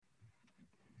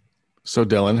So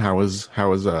Dylan, how was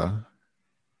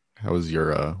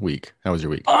your week? How was your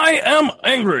week? I am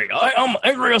angry. I am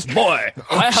angriest boy.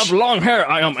 Oh, I have long hair.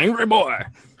 I am angry boy.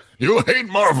 you hate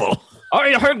Marvel. I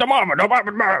hate the Marvel.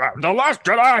 The Last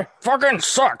Jedi fucking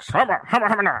sucks.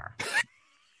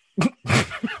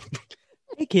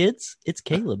 Hey kids, it's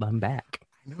Caleb. I'm back.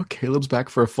 No, Caleb's back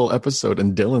for a full episode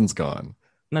and Dylan's gone.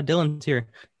 No, Dylan's here.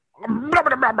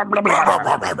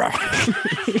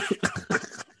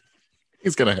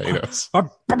 He's gonna hate us.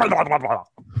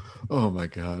 Oh my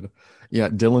god. Yeah,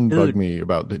 Dylan bugged me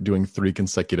about doing 3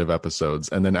 consecutive episodes,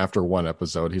 and then after one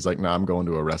episode, he's like, "Nah, I'm going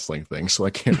to a wrestling thing, so I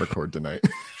can't record tonight."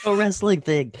 A wrestling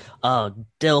thing. Oh,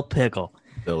 dill pickle.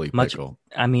 Billy Much. Pickle.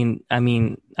 I mean,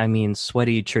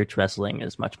 sweaty church wrestling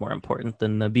is much more important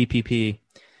than the BPP.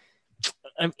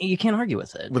 You can't argue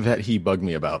with it. With that, he bugged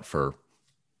me about for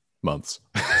months.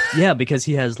 Yeah, because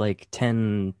he has like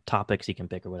 10 topics he can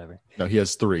pick or whatever. No, he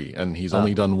has 3, and he's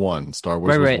only done one. Star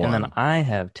Wars was Right, one. and then I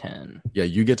have 10. Yeah,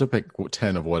 you get to pick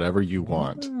 10 of whatever you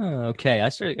want. Oh, okay,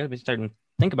 gotta be starting to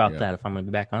think about that if I'm going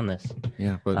to be back on this.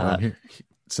 Yeah, but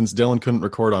since Dylan couldn't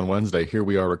record on Wednesday, here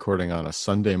we are recording on a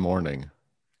Sunday morning.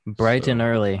 Bright and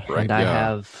early, bright, and I yeah.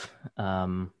 have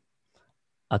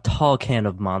a tall can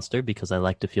of Monster because I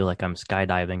like to feel like I'm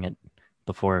skydiving it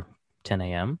before 10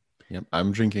 a.m. Yep,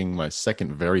 I'm drinking my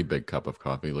second very big cup of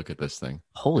coffee. Look at this thing.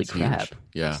 Holy It's crap. huge.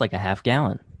 Yeah. It's like a half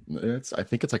gallon. I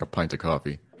think it's like a pint of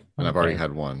coffee, and I've already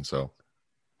had one. So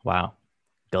Wow.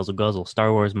 Guzzle, guzzle.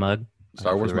 Star Wars mug.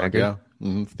 Star Wars for the mug, record.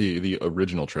 yeah. The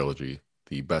original trilogy,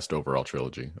 the best overall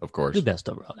trilogy, of course. The best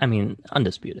overall. I mean,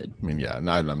 undisputed. I mean, yeah,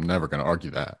 I'm never going to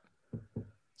argue that.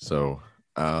 So,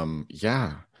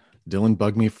 yeah, Dylan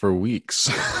bugged me for weeks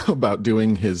about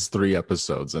doing his 3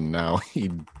 episodes, and now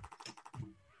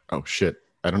oh shit,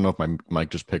 I don't know if my mic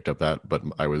just picked up that, but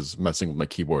I was messing with my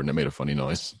keyboard and it made a funny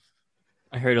noise.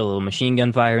 I heard a little machine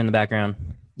gun fire in the background.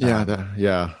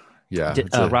 Yeah, yeah.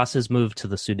 Ross has moved to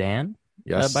the Sudan.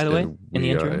 Yes, by the way, and in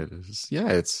the intro?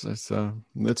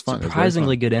 It's fun.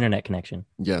 Surprisingly good internet connection.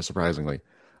 Yeah, surprisingly.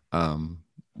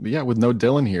 Yeah, with no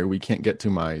Dylan here, we can't get to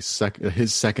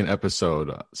his second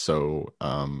episode. So,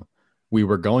 we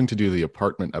were going to do the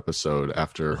apartment episode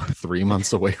after 3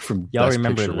 months away from Y'all Best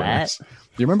remember Picture that? winners. Do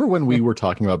you remember when we were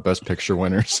talking about Best Picture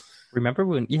winners? Remember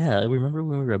when we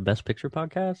were a Best Picture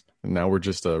podcast? And now we're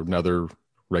just another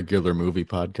regular movie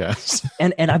podcast.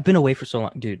 And I've been away for so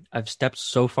long, dude. I've stepped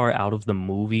so far out of the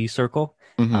movie circle.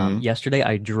 Mhm. Yesterday,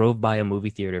 I drove by a movie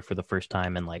theater for the first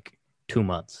time in like 2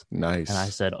 months, Nice. and I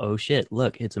said, "Oh shit,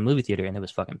 look, it's a movie theater," and it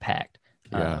was fucking packed.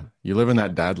 Yeah, you live in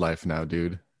that dad life now,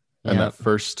 dude. And Yeah. that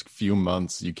first few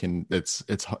months, it's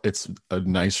a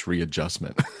nice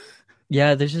readjustment.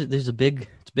 Yeah, there's a big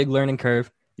learning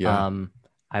curve. Yeah.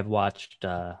 I've watched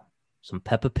some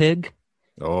Peppa Pig,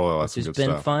 Oh, that's which some has good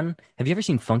been stuff. fun. Have you ever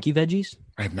seen Funky Veggies?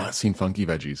 I have not seen Funky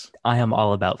Veggies. I am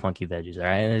all about Funky Veggies. All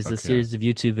right, there's a Okay. series of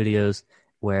YouTube videos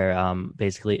where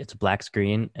basically it's a black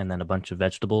screen and then a bunch of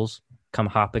vegetables come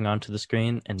hopping onto the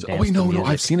screen and Oh dance wait, to no, music.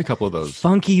 I've seen a couple of those.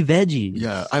 Funky Veggies.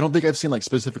 Yeah, I don't think I've seen like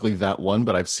specifically that one,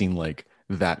 but I've seen like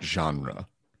that genre.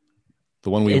 The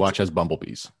one we It's- watch as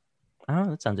bumblebees. Oh,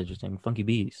 that sounds interesting. Funky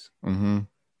Bees. Mm-hmm.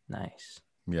 Nice.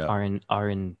 Yeah. R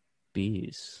and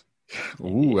B's.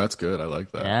 Ooh, that's good. I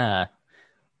like that. Yeah.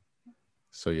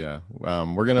 So yeah,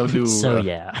 we're gonna do. So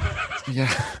yeah.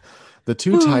 Yeah. The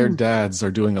 2 tired dads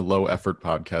are doing a low effort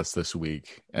podcast this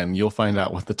week, and you'll find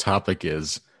out what the topic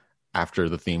is after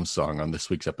the theme song on this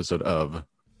week's episode of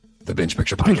the Binge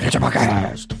Picture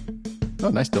Podcast. Oh,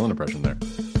 nice Dylan impression there.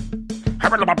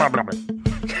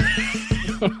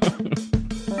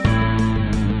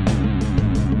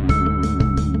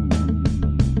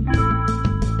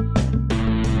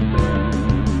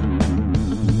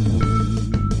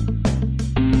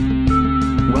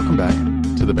 Welcome back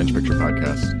to the Bench Picture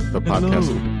Podcast, the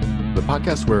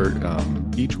podcast where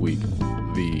each week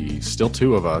the still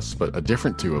 2 of us, but a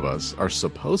different 2 of us, are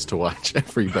supposed to watch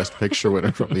every Best Picture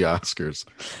winner from the Oscars.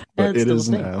 But That's still a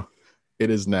thing. it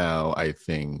is now, I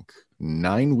think,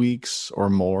 9 weeks or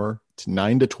more,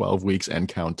 9 to 12 weeks and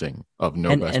counting of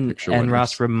no Best Picture winners. And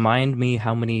Ross, remind me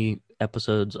how many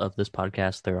episodes of this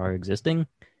podcast there are existing.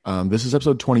 This is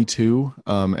episode 22,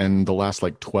 and the last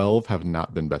like 12 have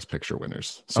not been Best Picture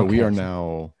winners. So we Okay. are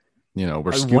now, we're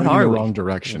What skewing in are the we? wrong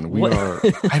direction. We What- are.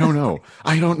 I don't know.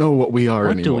 I don't know what we are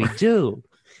What anymore. do we do?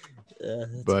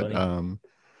 That's But funny.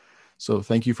 so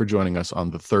thank you for joining us on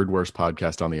the 3rd worst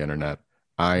podcast on the internet.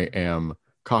 I am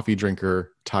coffee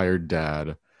drinker, tired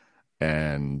dad,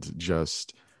 and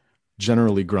just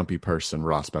generally grumpy person,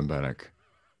 Ross Bembenek.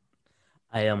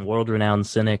 I am world-renowned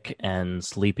cynic and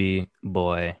sleepy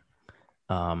boy,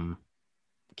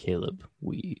 Caleb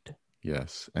Weed.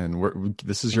 Yes, and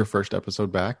this is your first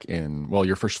episode back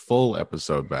your first full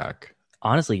episode back.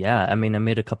 Honestly, yeah. I mean, I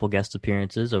made a couple guest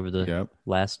appearances over the Yep.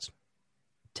 last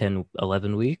 10,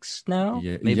 11 weeks now,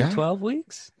 Yeah, maybe yeah. 12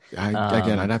 weeks.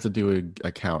 Again, I'd have to do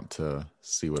a count to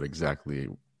see what exactly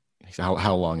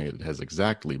how long it has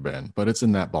exactly been, but it's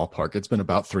in that ballpark. It's been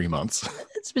about 3 months.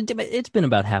 It's been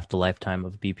about half the lifetime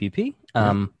of BPP.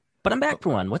 But I'm back for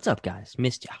one. What's up, guys?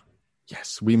 Missed ya.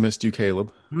 Yes, we missed you,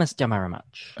 Caleb, Missed ya very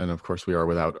much. and of course we are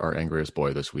without our angriest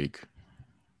boy this week.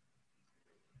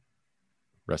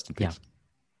 Rest in peace.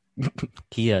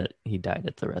 He died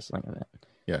at the wrestling event.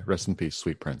 Yeah, rest in peace,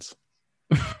 sweet prince.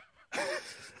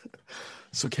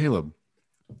 So, Caleb,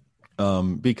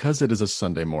 because it is a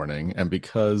Sunday morning and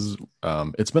because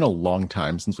it's been a long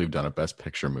time since we've done a Best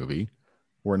Picture movie,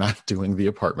 we're not doing The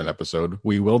Apartment episode.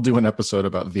 We will do an episode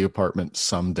about The Apartment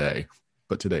someday,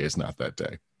 but today is not that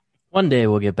day. One day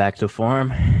we'll get back to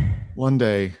form. One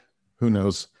day, who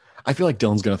knows? I feel like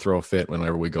Dylan's going to throw a fit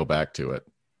whenever we go back to it.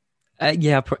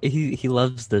 Yeah, he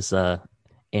loves this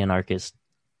anarchist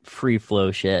free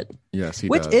flow shit. Yes, he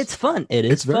Which does. it's fun.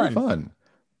 It's very fun.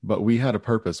 But we had a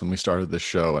purpose when we started this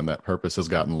show, and that purpose has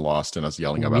gotten lost in us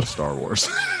yelling about Star Wars.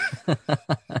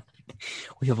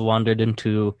 We have wandered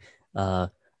into I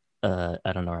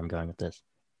don't know where I'm going with this.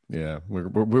 Yeah,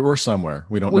 we're somewhere.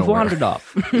 We don't We've know where. wandered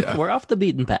off. Yeah. We're off the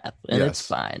beaten path, and Yes. it's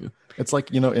fine. It's like,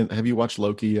 have you watched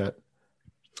Loki yet?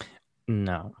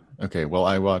 No. Okay, well,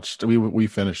 we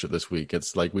finished it this week.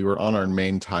 It's like we were on our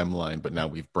main timeline, but now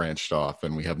we've branched off,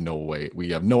 and we have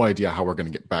no idea how we're going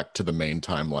to get back to the main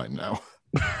timeline now.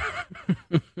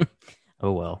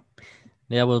 Oh well.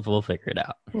 Yeah, we'll figure it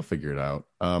out. We'll figure it out.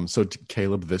 So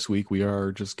Caleb, this week we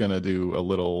are just going to do a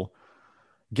little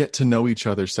get to know each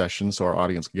other session so our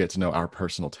audience can get to know our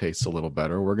personal tastes a little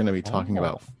better. We're going to be talking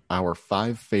about our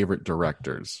 5 favorite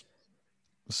directors.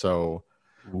 So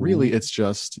really it's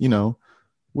just,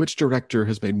 which director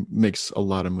makes a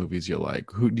lot of movies you like?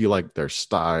 Who do you like their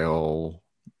style?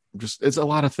 Just it's a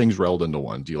lot of things rolled into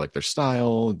one. Do you like their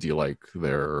style? Do you like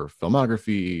their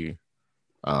filmography?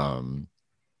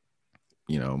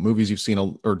 Movies you've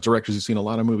seen or directors you've seen a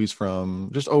lot of movies from.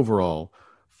 Just overall,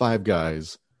 5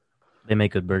 guys. They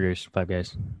make good burgers, Five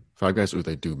Guys. 5 Guys,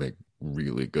 they do make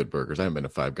really good burgers. I haven't been to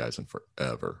 5 Guys in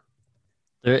forever.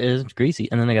 There is greasy,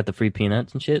 and then they got the free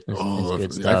peanuts and shit. It's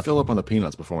good stuff. I fill up on the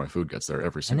peanuts before my food gets there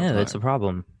every single time. That's a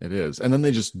problem. It is, and then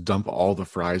they just dump all the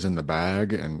fries in the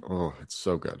bag, and it's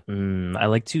so good. I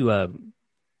like to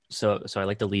so I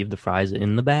like to leave the fries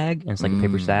in the bag, and it's like a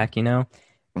paper sack,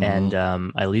 Mm-hmm.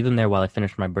 And I leave them there while I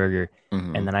finish my burger,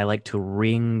 and then I like to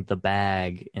wring the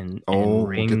bag and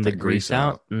wring get the grease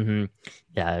out.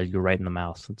 Yeah, you're right in the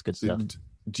mouth. It's good stuff.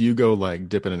 Do you go like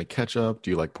dip it in a ketchup?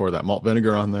 Do you like pour that malt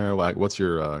vinegar on there? Like, what's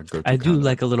your go-to? I do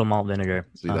like a little malt vinegar.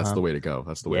 See, that's the way to go.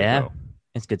 That's the way to go.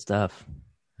 It's good stuff.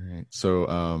 All right.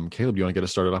 So, Caleb, you want to get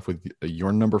us started off with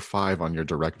your number 5 on your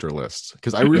director list?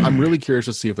 Because I'm really curious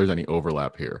to see if there's any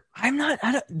overlap here.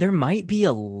 There might be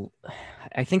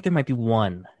I think there might be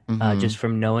one, just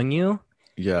from knowing you.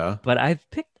 Yeah. But I've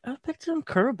picked some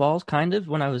curveballs kind of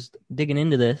when I was digging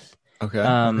into this. Okay.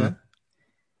 Okay.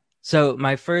 So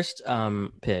my first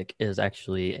pick is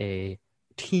actually a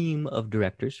team of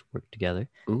directors work together.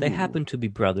 Ooh. They happen to be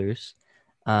brothers.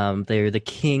 They're the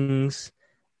kings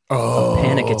of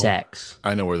Panic Attacks.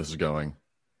 I know where this is going.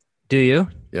 Do you?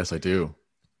 Yes, I do.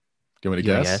 Do you want me to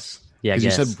You wanna guess? Yeah, Because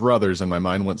you said brothers and my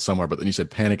mind went somewhere, but then you said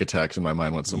Panic Attacks and my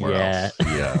mind went somewhere else.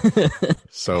 Yeah.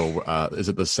 So is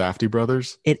it the Safdie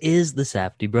brothers? It is the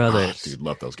Safdie brothers. Dude,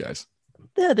 love those guys.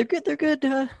 Yeah, they're good. They're good.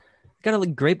 Got a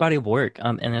great body of work.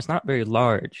 And it's not very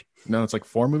large. No, it's like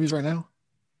 4 movies right now.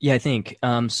 Yeah, I think.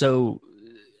 So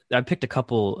I picked a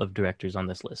couple of directors on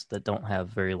this list that don't have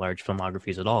very large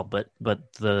filmographies at all, but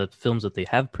the films that they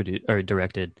have produced or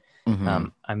directed,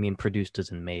 produced as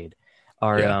in made,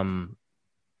 are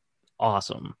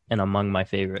awesome and among my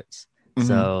favorites.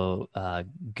 So,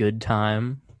 Good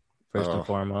Time, first and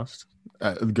foremost.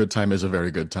 Good Time is a very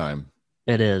good time.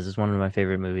 It is. It's one of my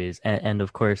favorite movies, and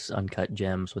of course, Uncut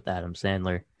Gems with Adam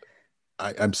Sandler.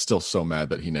 I'm still so mad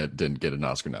that he didn't get an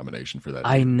Oscar nomination for that.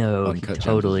 I know, Uncut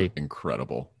totally Gems is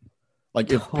incredible.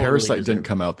 Like if Parasite didn't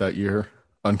come out that year,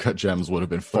 Uncut Gems would have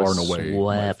been far and away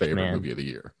my favorite movie of the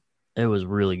year. It was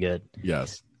really good.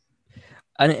 Yes.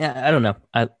 I don't know.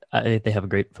 They have a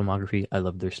great filmography. I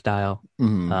love their style.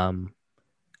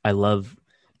 I love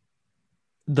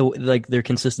their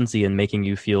consistency in making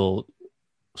you feel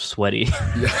sweaty.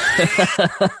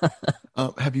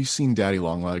 Have you seen Daddy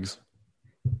Longlegs?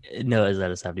 No, is that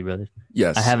a Safdie brothers?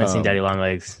 Yes. I haven't seen Daddy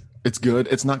Longlegs. It's good.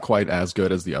 It's not quite as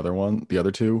good as the other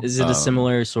 2. Is it a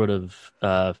similar sort of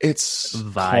it's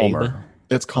vibe? calmer.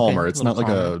 It's calmer. Okay, a It's little not like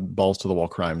calmer. a balls to the wall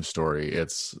crime story.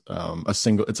 It's a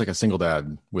single. It's like a single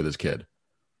dad with his kid.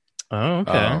 Oh,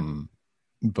 okay. Um,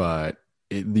 but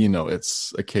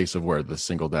it's a case of where the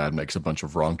single dad makes a bunch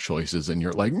of wrong choices, and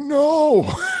you're like, no.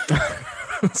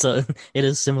 So it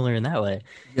is similar in that way.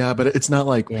 Yeah, but it's not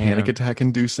like panic Yeah. attack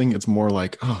inducing. It's more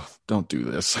like, oh, don't do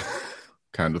this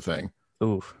kind of thing.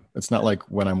 Oof. It's not like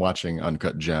when I'm watching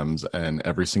Uncut Gems and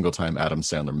every single time Adam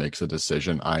Sandler makes a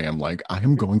decision, I am like, I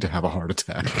am going to have a heart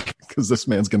attack because this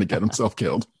man's going to get himself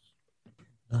killed.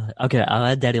 Okay, I'll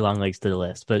add Daddy Longlegs to the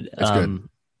list, but It's good.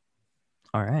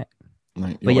 all right.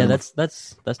 Right, you But yeah, want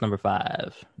that's number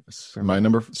 5. my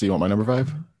number. So you want my number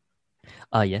 5?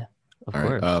 Yeah, of All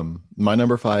right. course. My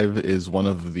number 5 is one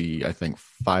of the, I think,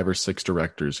 5 or 6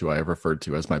 directors who I have referred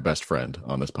to as my best friend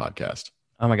on this podcast.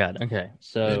 Oh my God. Okay,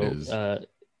 so It is. okay.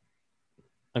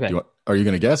 Are you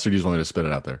going to guess, or do you just want me to spit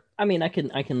it out there? I mean, I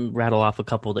can rattle off a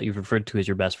couple that you've referred to as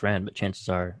your best friend, but chances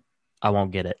are I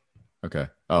won't get it. Okay,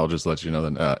 I'll just let you know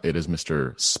then. It is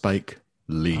Mr. Spike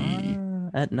Lee.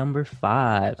 At number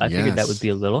 5, I figured that Yes. would be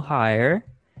a little higher.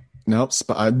 Nope.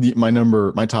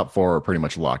 My top 4 are pretty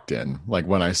much locked in. Like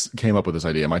when I came up with this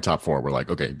idea, my top 4 were like,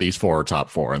 okay, these 4 are top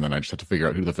 4, and then I just have to figure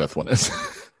out who the 5th one is.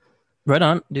 Right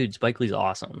on, dude. Spike Lee's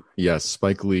awesome. Yes,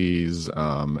 Spike Lee's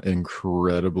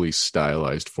incredibly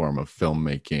stylized form of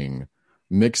filmmaking,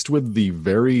 mixed with the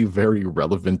very, very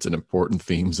relevant and important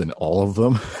themes in all of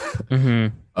them.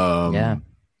 Mm-hmm. Yeah.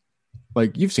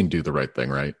 Like you've seen Do the Right Thing,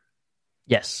 right?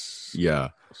 Yes. Yeah.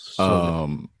 So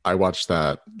good. I watched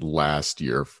that last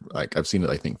year. Like I've seen it,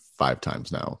 I think 5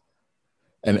 times now.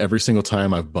 And every single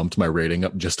time I've bumped my rating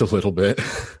up just a little bit.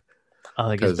 Oh,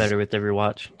 it gets better with every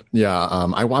watch. Yeah.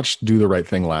 I watched Do the Right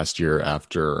Thing last year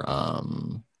after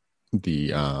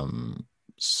the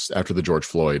George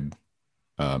Floyd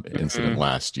incident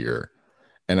last year.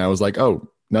 And I was like, oh,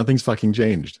 nothing's fucking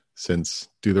changed since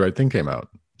Do the Right Thing came out.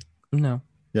 No,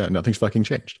 Yeah, nothing's fucking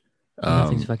changed.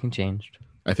 nothing's fucking changed.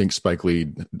 I think Spike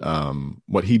Lee,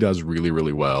 what he does really,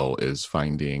 really well is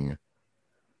finding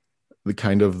the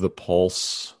kind of the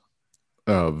pulse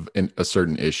of a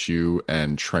certain issue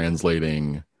and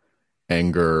translating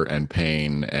anger and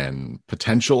pain and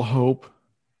potential hope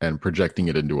and projecting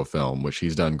it into a film, which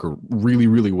he's done really,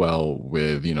 really well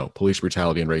with, police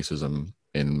brutality and racism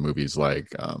in movies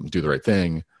like Do the Right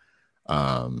Thing,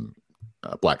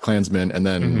 Black Klansman, and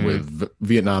then with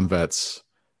Vietnam vets,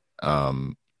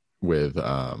 with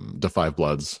Da 5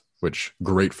 Bloods, which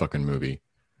great fucking movie.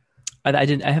 I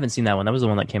haven't seen that one. That was the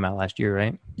one that came out last year,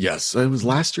 right? Yes, it was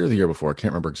last year or the year before. I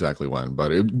can't remember exactly when, but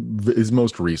his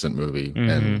most recent movie.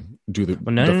 And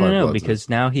Well, no, because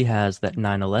now he has that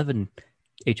 9/11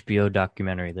 HBO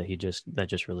documentary that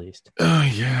just released. Oh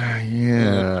yeah.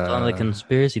 It's on the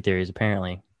conspiracy theories,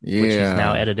 apparently. Yeah, Which he's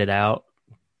now edited out.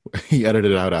 He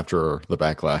edited it out after the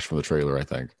backlash from the trailer, I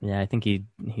think. Yeah, I think he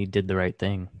did the right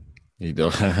thing. He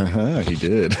did. He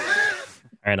did. All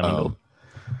right, I'm gonna go.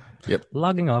 Yep.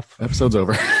 Logging off. Episode's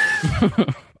over.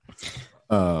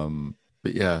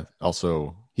 But yeah,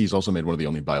 he's also made one of the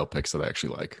only biopics that I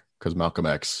actually like, because Malcolm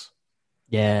X.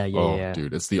 Yeah.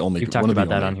 Dude, it's the only. We've talked about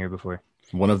that on here before.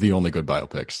 One of the only good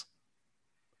biopics.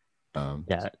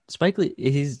 Yeah, Spike Lee.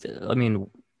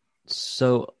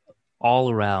 So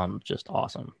all around just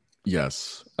awesome.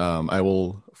 Yes. I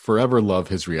will forever love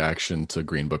his reaction to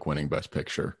Green Book winning Best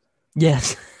Picture.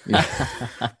 Yes. Yeah.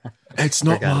 It's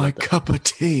not my cup of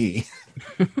tea.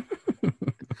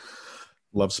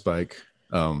 Love Spike.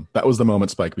 That was the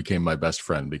moment Spike became my best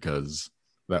friend, because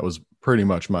that was pretty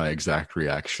much my exact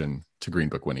reaction to Green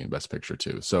Book winning Best Picture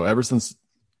too. So ever since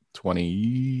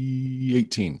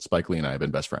 2018, Spike Lee and I have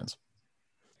been best friends.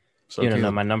 So You don't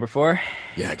know my number 4?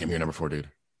 Yeah, give me your number 4, dude.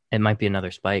 It might be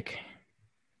another Spike.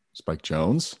 Spike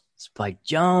Jonze? Spike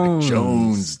Jonze. Spike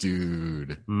Jonze,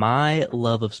 dude. My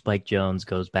love of Spike Jonze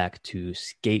goes back to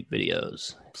skate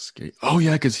videos. Oh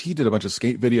yeah, because he did a bunch of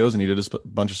skate videos, and he did a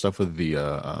bunch of stuff with the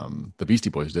Beastie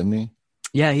Boys, didn't he?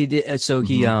 Yeah, he did. So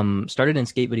he started in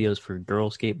skate videos for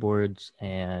Girl Skateboards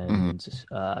and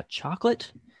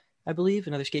Chocolate, I believe,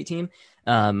 another skate team,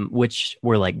 which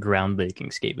were like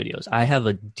groundbreaking skate videos. I have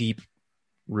a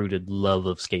deep-rooted love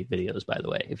of skate videos, by the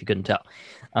way, if you couldn't tell.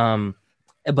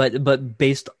 But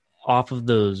based off of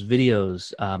those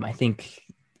videos, I think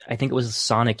it was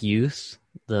Sonic Youth,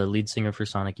 the lead singer for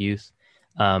Sonic Youth,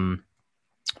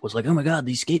 was like, "Oh my God,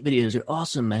 these skate videos are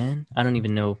awesome, man!" I don't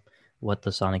even know what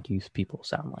the Sonic Youth people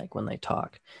sound like when they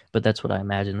talk, but that's what I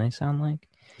imagine they sound like.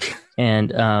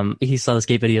 And he saw the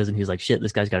skate videos and he was like, "Shit,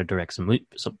 this guy's got to direct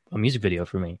a music video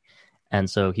for me." And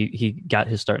so he got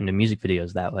his start into music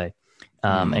videos that way.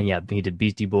 And yeah, he did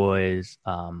Beastie Boys.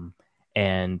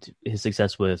 and his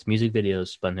success with music videos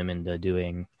spun him into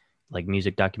doing like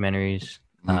music documentaries,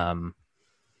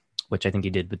 which I think he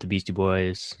did with the Beastie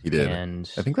Boys. He did.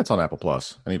 And I think that's on Apple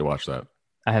Plus. I need to watch that.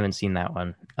 I haven't seen that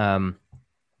one.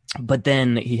 But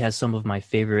then he has some of my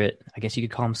favorite, I guess you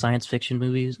could call them science fiction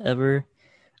movies ever.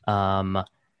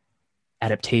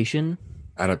 Adaptation.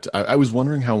 I was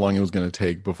wondering how long it was going to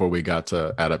take before we got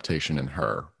to Adaptation and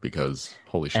Her, because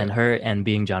holy shit. And Her and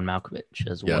Being John Malkovich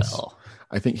as well.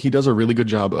 I think he does a really good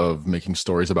job of making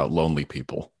stories about lonely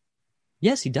people.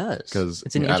 Yes, he does. Because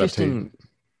it's an interesting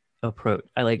approach.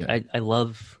 I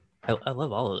love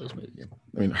all of those movies.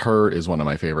 I mean, Her is one of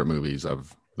my favorite movies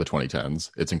of the 2010s.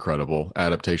 It's incredible.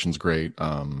 Adaptation's great.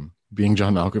 Being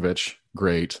John Malkovich,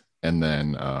 great. And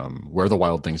then Where the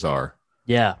Wild Things Are.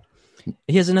 Yeah.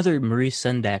 He has another Maurice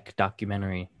Sendak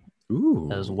documentary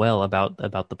as well about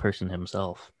the person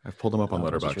himself. I've pulled him up on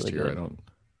Letterboxd really here. good.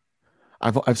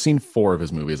 I've seen 4 of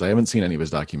his movies. I haven't seen any of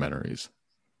his documentaries,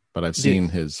 but I've seen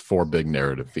his 4 big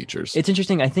narrative features. It's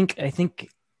interesting. I think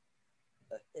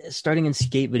starting in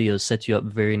skate videos sets you up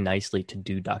very nicely to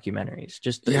do documentaries.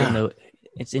 Just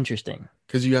it's interesting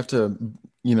because you have to,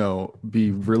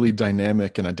 be really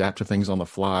dynamic and adapt to things on the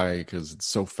fly because it's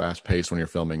so fast paced when you're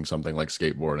filming something like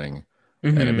skateboarding.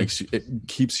 And it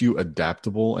keeps you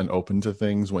adaptable and open to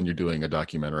things when you're doing a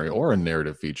documentary or a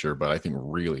narrative feature. But I think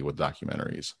really with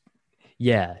documentaries.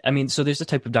 Yeah. I mean, so there's a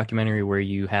type of documentary where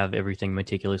you have everything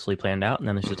meticulously planned out. And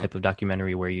then there's a type of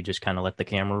documentary where you just kind of let the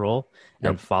camera roll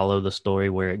and follow the story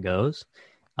where it goes.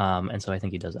 And so I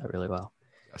think he does that really well.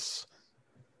 Yes.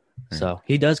 So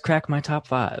he does crack my top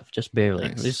 5, just barely.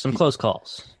 Nice. There's some close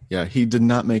calls. Yeah. He did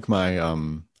not make my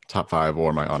top 5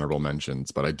 or my honorable mentions,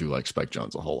 but I do like Spike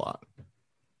Jonze a whole lot.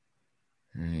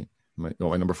 All right. My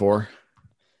number 4.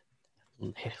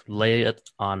 Lay it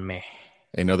on me.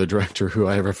 Another director who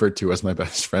I have referred to as my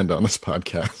best friend on this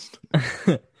podcast.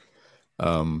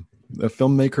 The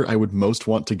filmmaker I would most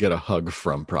want to get a hug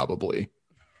from, probably.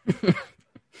 He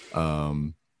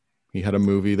had a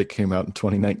movie that came out in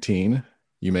 2019.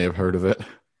 You may have heard of it.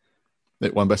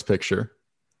 It won Best Picture.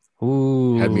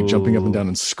 Ooh. Had me jumping up and down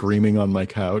and screaming on my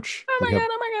couch. Oh my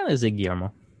God. Is it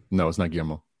Guillermo? No, it's not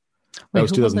Guillermo. That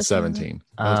was 2017.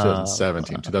 That was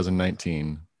 2017.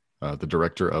 2019. The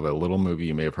director of a little movie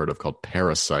you may have heard of called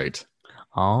Parasite.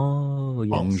 Oh, yes.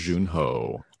 Bong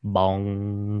Joon-ho.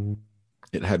 Bong.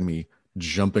 It had me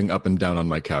jumping up and down on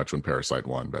my couch when Parasite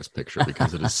won Best Picture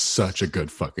because it is such a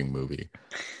good fucking movie.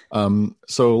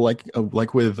 So like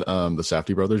with the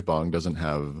Safdie brothers, Bong doesn't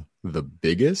have the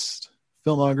biggest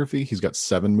filmography. He's got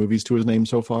 7 movies to his name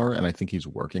so far, and I think he's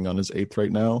working on his 8th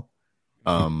right now.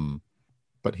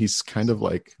 But he's kind of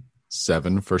like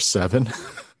 7 for 7.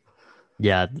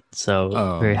 Yeah,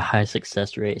 so very high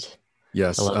success rate.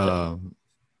 Yes.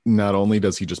 Not only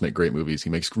does he just make great movies, he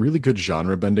makes really good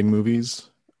genre-bending movies.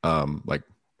 Like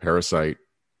Parasite,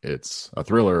 it's a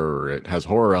thriller, it has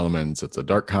horror elements, it's a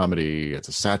dark comedy, it's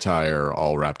a satire,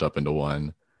 all wrapped up into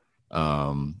one.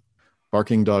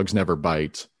 Barking Dogs Never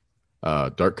Bite,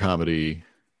 dark comedy,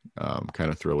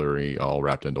 kind of thrillery, all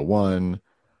wrapped into one.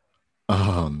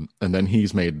 And then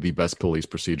he's made the best police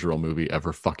procedural movie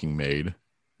ever fucking made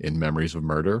in Memories of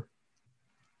Murder.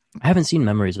 I haven't seen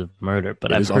Memories of Murder,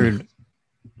 but I've heard...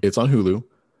 It's on Hulu.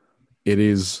 It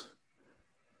is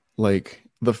like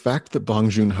the fact that Bong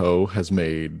Joon-ho has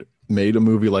made a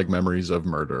movie like Memories of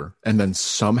Murder and then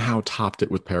somehow topped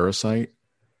it with Parasite.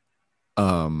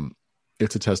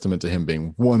 It's a testament to him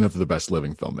being one of the best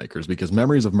living filmmakers, because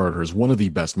Memories of Murder is one of the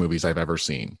best movies I've ever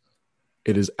seen.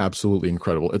 It is absolutely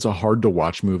incredible. It's a hard to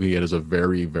watch movie. It is a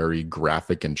very, very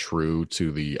graphic and true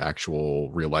to the actual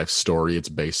real life story. It's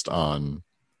based on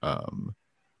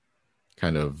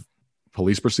kind of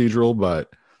police procedural,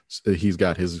 but he's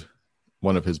got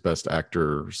one of his best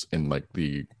actors in like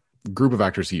the group of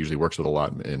actors he usually works with a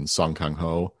lot in Song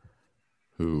Kang-ho,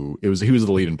 he was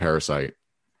the lead in Parasite.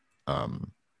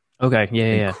 Okay.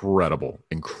 Yeah. Incredible.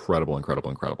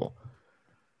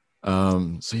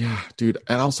 So yeah, dude.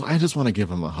 And also I just want to give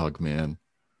him a hug, man.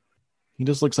 He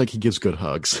just looks like he gives good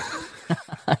hugs.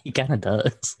 He kind of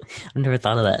does. I've never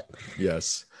thought of that.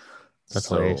 Yes. That's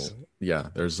hilarious. Yeah,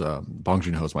 there's Bong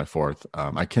Joon-ho's my 4th.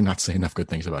 I cannot say enough good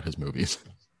things about his movies.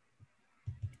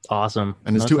 Awesome.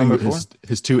 And his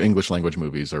two English language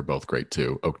movies are both great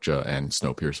too, Okja and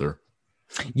Snowpiercer.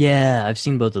 Yeah, I've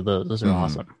seen both of those. Those are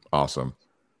awesome. Awesome.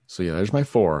 So yeah, there's my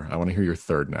 4. I want to hear your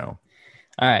 3rd now.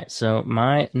 All right, so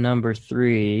my number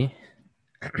 3,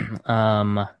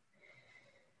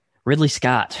 Ridley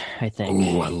Scott, I think.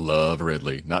 Oh, I love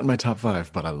Ridley. Not in my top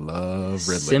 5, but I love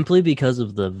Ridley. Simply because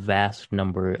of the vast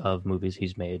number of movies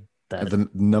he's made that. The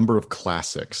number of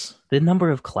classics. The number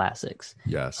of classics.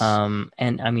 Yes.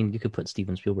 And I mean, you could put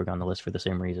Steven Spielberg on the list for the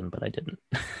same reason, but I didn't.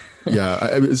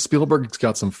 Yeah, Spielberg's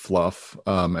got some fluff,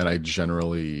 and I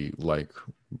generally like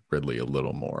Ridley a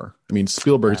little more. I mean,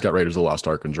 Spielberg's got Raiders of the Lost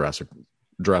Ark and Jurassic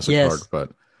Park,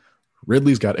 but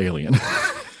Ridley's got Alien.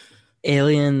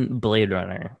 Alien, Blade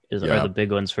Runner are the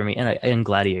big ones for me, and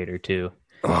Gladiator too.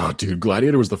 Oh, dude,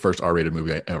 Gladiator was the first R-rated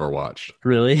movie I ever watched.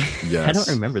 Really? Yes. I don't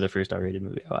remember the first R-rated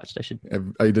movie I watched.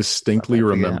 I distinctly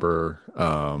remember.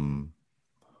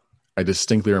 I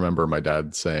distinctly remember my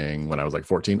dad saying when I was like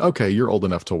 14, "Okay, you're old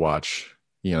enough to watch,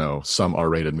 some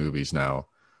R-rated movies now."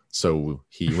 So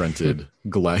he rented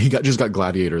he just got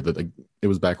Gladiator. It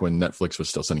was back when Netflix was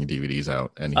still sending DVDs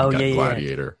out, and he got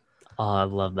Gladiator. Oh, I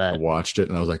love that. I watched it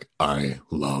and I was like, I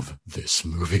love this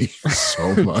movie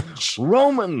so much.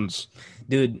 Romans,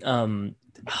 dude.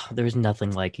 There's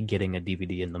nothing like getting a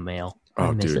DVD in the mail.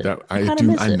 Oh, dude, I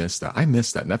miss that. I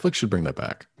miss that. Netflix should bring that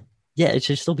back. Yeah, it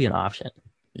should still be an option.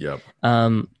 Yep.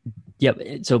 Yep.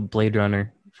 So Blade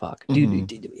Runner, fuck, dude,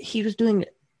 he was doing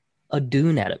a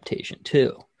Dune adaptation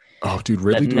too. Oh, dude,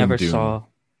 Ridley that never saw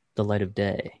the light of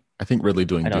day. I think Ridley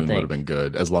doing Dune would have been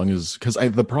good, as long as because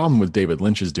the problem with David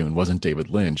Lynch's Dune wasn't David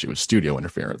Lynch; it was studio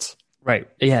interference. Right.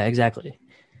 Yeah. Exactly.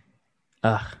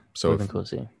 So would have been cool to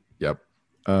see. Yep.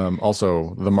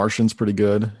 Also, The Martian's pretty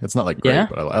good. It's not like great,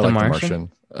 but I like The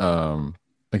Martian.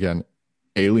 Again,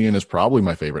 Alien is probably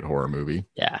my favorite horror movie.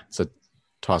 Yeah. It's a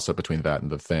toss up between that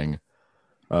and The Thing.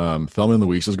 Thelma and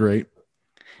Louise is great.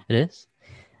 It is.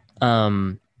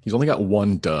 He's only got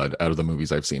one dud out of the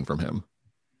movies I've seen from him.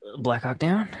 Black Hawk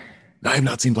Down? I have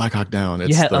not seen Black Hawk Down.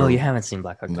 You haven't seen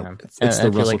Black Hawk Down. I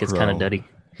feel like it's kind of duddy.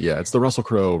 Yeah, it's the Russell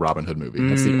Crowe Robin Hood movie.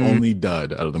 That's the only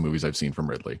dud out of the movies I've seen from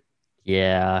Ridley.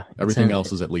 Yeah. Everything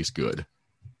else is at least good.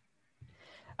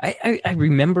 I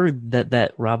remember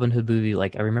that Robin Hood movie,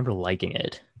 like I remember liking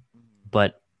it,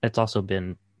 but it's also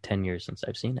been 10 years since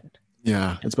I've seen it.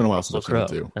 Yeah, it's been a while since I've seen it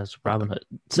too. That's Robin Hood.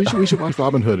 We should watch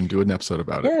Robin Hood and do an episode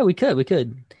about it. Yeah, we could. We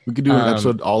could do an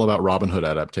episode all about Robin Hood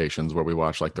adaptations where we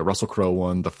watch like the Russell Crowe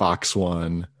one, the Fox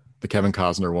one, the Kevin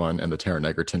Costner one, and the Taron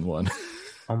Egerton one.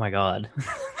 Oh my God,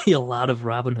 be a lot of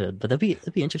Robin Hood, but that'd be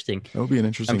interesting. That would be an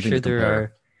interesting. I'm sure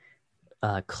there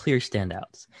are clear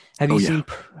standouts. Have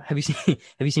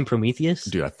you seen Prometheus?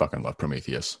 Dude, I fucking love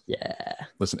Prometheus. Yeah.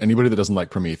 Listen, anybody that doesn't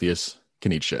like Prometheus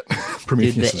can eat shit.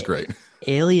 Prometheus is great.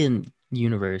 Alien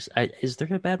universe. Is there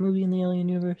a bad movie in the Alien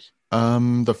universe?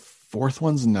 The fourth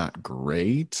one's not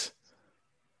great.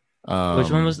 Which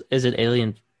one is it?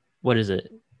 Alien? What is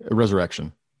it?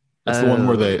 Resurrection. It's the one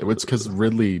where it's because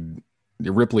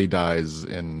Ripley dies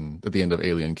at the end of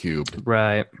Alien Cube.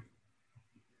 Right.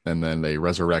 And then they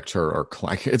resurrect her, or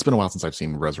it's been a while since I've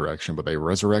seen Resurrection, but they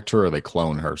resurrect her or they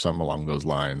clone her, something along those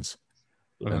lines.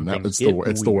 And it's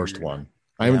the worst one.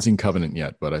 I haven't seen Covenant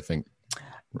yet, but I think.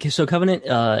 Okay, so Covenant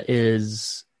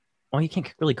is, well, you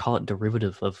can't really call it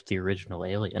derivative of the original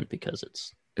Alien because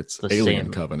it's the Alien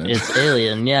same. Covenant. It's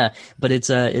Alien, yeah, but it's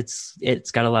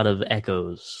got a lot of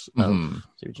echoes of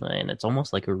the original, and it's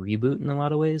almost like a reboot in a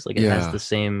lot of ways. Like it has the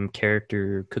same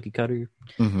character cookie cutter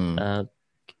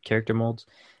character molds,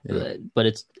 but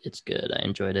it's good. I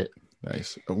enjoyed it.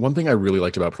 Nice. One thing I really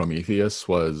liked about Prometheus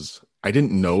was I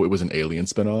didn't know it was an Alien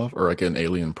spinoff or like an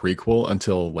Alien prequel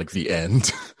until like the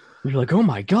end. You're like, oh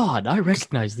my God, I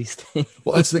recognize these things.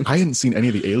 Well, that's the thing. I hadn't seen any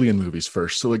of the Alien movies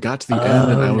first, so it got to the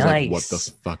end, and I was like, what the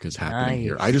fuck is happening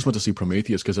here? I just went to see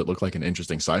Prometheus because it looked like an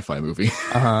interesting sci-fi movie.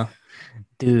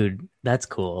 Dude, that's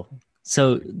cool.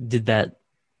 So did that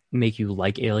make you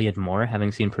like Alien more,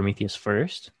 having seen Prometheus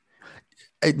first?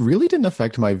 It really didn't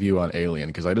affect my view on Alien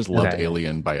because I just loved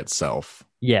Alien by itself.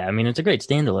 Yeah, I mean, it's a great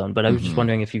standalone, but I was just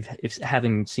wondering if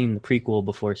having seen the prequel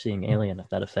before seeing Alien, if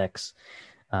that affects...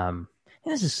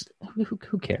 this is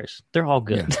who cares? They're all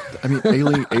good. Yeah. I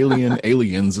mean,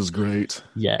 Aliens is great.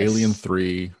 Yes. Alien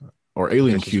 3 or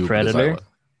Alien versus Cube. Predator.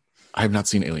 I have not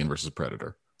seen Alien versus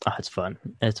Predator. Oh, it's fun.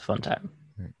 It's a fun time.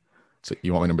 So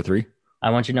you want my number 3? I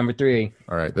want your number 3.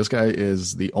 All right. This guy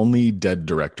is the only dead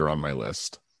director on my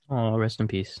list. Oh, rest in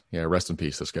peace. Yeah, rest in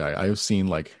peace, this guy. I have seen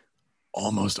like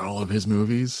almost all of his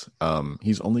movies.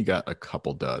 He's only got a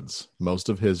couple duds. Most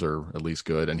of his are at least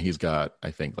good, and he's got, I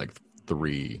think, like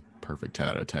 3 perfect 10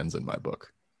 out of 10s in my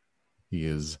book. He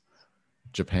is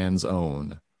Japan's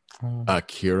own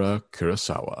Akira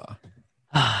Kurosawa.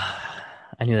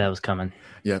 I knew that was coming.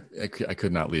 Yeah, I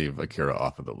could not leave Akira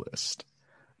off of the list.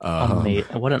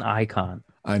 What an icon.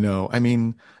 I know. I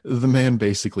mean, the man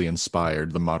basically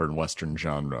inspired the modern Western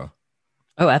genre.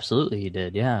 Oh, absolutely he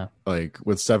did, yeah. Like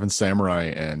with Seven Samurai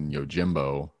and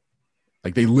Yojimbo,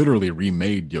 Like they literally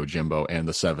remade Yojimbo and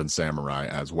the Seven Samurai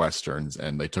as westerns,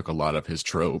 and they took a lot of his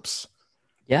tropes.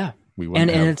 Yeah. We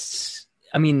wouldn't And have. it's,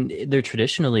 I mean, they're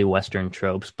traditionally Western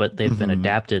tropes, but they've been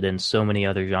adapted in so many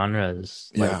other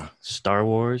genres, like Yeah. Star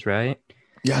Wars, right?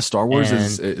 Yeah, Star Wars And-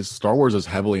 is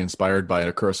heavily inspired by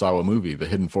a Kurosawa movie, The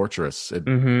Hidden Fortress. It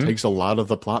takes a lot of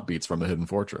the plot beats from The Hidden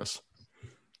Fortress.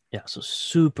 Yeah, so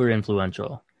super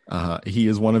influential. He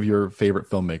is one of your favorite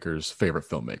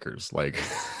filmmakers. Like,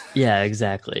 Yeah,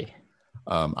 exactly.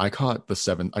 I caught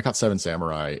Seven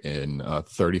Samurai in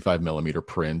 35 millimeter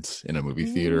print in a movie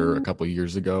theater a couple of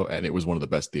years ago, and it was one of the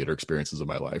best theater experiences of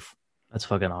my life. That's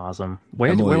fucking awesome.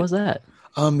 Where Emily- was that?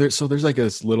 There's like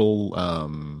this little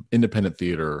independent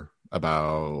theater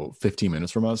about 15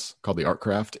 minutes from us called the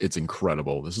Artcraft. It's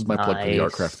incredible. This is my plug for the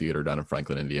Nice. Artcraft Theater down in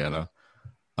Franklin, Indiana.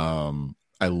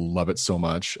 I love it so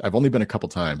much. I've only been a couple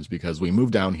times because we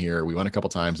moved down here. We went a couple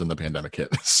times and the pandemic hit.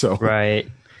 So Right.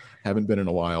 haven't been in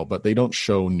a while, but they don't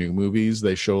show new movies.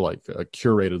 They show like a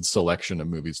curated selection of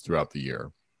movies throughout the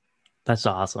year. That's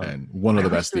awesome. And one of the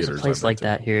I wish best there was theaters. a place I've been like to.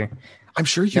 that here. I'm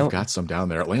sure you've No. got some down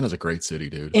there. Atlanta's a great city,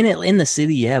 dude. In the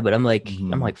city, yeah, but I'm like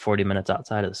Mhm. I'm like 40 minutes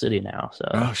outside of the city now. So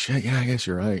Oh shit, yeah, I guess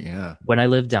you're right. Yeah. when I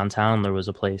lived downtown, there was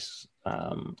a place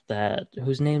that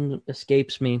whose name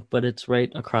escapes me, but it's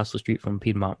right across the street from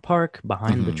Piedmont Park,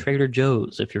 behind the Mhm. Trader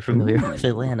Joe's. If you're familiar with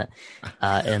Atlanta,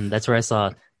 and that's where I saw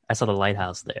the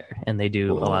Lighthouse there, and they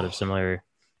do a lot of Oh. similar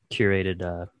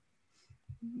curated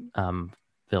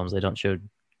films. They don't show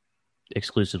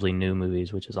exclusively new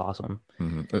movies, which is awesome.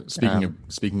 Mhm.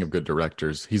 Speaking of good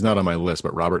directors, he's not on my list,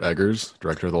 but Robert Eggers,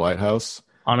 director of The Lighthouse.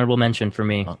 Honorable mention for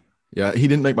me. Yeah, he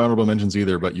didn't make my honorable mentions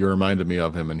either, but you reminded me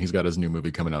of him, and he's got his new movie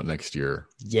coming out next year,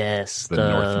 Yes, The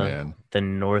Northman. The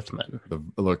Northman.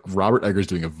 Look, Robert Eggers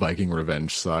doing a Viking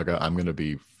revenge saga. I'm gonna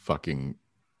be fucking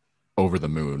over the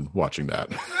moon watching that.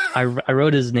 I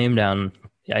wrote his name down.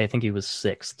 I think he was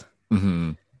 6th.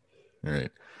 Mm-hmm. All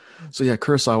right. So yeah,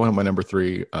 Kurosawa, my number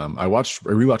 3. I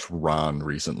rewatched Ron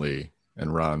recently,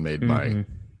 and Ron made my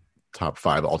top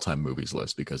 5 all-time movies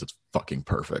list because it's fucking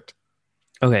perfect.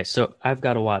 Okay, so I've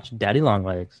got to watch Daddy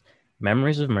Longlegs,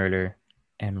 Memories of Murder,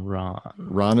 and Ron.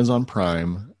 Ron is on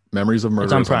Prime. Memories of Murder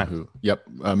It's on is Prime. on Hulu. Yep.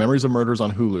 Memories of Murder is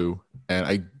on Hulu.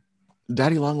 And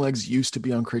Daddy Longlegs used to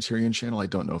be on Criterion Channel. I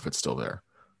don't know if it's still there.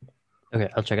 Okay,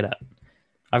 I'll check it out.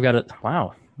 I've got it.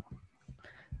 Wow.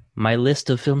 My list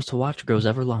of films to watch grows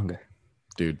ever longer.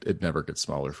 Dude, it never gets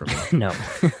smaller for me. No.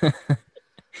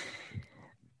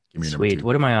 Give me your Sweet. number 2.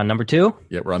 What am I on? Number 2?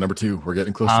 Yep, we're on number 2. We're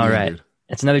getting close to All the right. end, dude.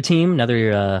 It's another team,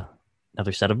 another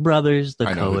set of brothers, the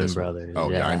I know who Coen this one- brothers.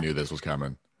 Oh, yeah, I knew this was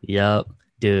coming. Yep.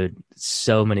 Dude,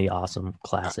 so many awesome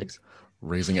classics.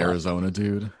 Raising Arizona,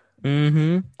 dude.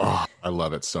 Mm-hmm. Oh, I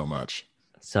love it so much.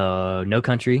 So, No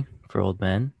Country for Old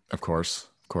Men. Of course.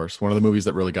 One of the movies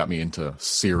that really got me into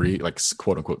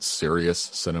quote unquote serious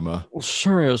cinema.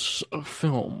 Serious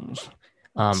films.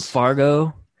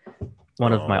 Fargo,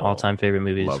 one of my all-time favorite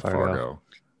movies. Love Fargo.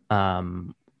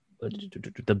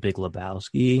 The Big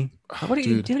Lebowski. What do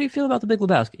Dude. you feel about The Big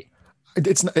Lebowski?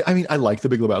 It's not, I mean, I like The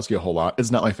Big Lebowski a whole lot.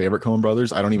 It's not my favorite Coen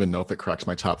Brothers. I don't even know if it cracks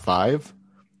my top 5,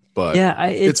 but Yeah,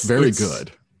 it's very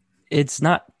good. It's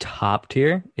not top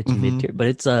tier. It's Mhm. mid tier, but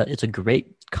it's a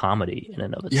great comedy in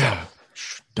and of itself. Yeah.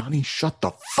 Donnie, shut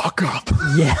the fuck up.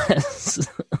 Yes.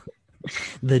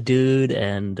 The dude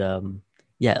and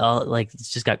it's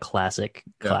just got classic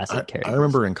characters. I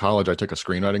remember in college I took a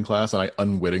screenwriting class and I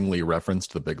unwittingly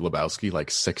referenced The Big Lebowski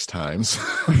like 6 times.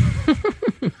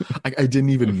 I didn't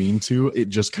even mean to. It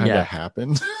just kind of Yeah.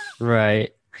 happened.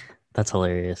 Right. That's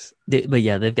hilarious. But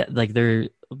yeah, they've got like their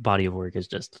body of work is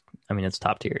just, I mean, it's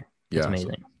top tier. It's Yeah.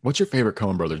 amazing. What's your favorite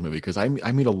Coen Brothers movie? Because I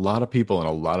meet a lot of people, and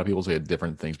a lot of people say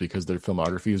different things because their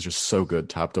filmography is just so good,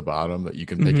 top to bottom, that you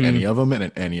can pick Mhm. any of them,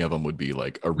 and any of them would be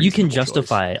like a reasonable You can choice.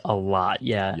 justify a lot,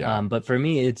 yeah. Yeah. But for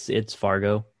me, it's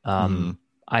Fargo. Mhm.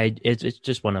 It's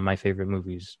just one of my favorite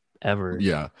movies ever.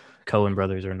 Yeah, Coen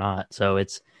Brothers or not. So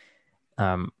it's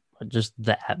just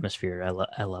the atmosphere.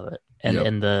 I love it, and Yep.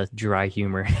 and the dry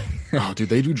humor. oh, dude,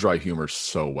 they do dry humor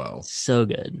so well. So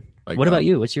good. Like, What about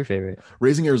you? What's your favorite?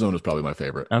 Raising Arizona is probably my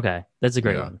favorite. Okay, that's a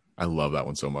great Yeah, one. I love that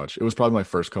one so much. It was probably my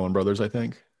first Coen Brothers, I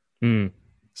think. Mm.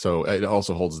 So it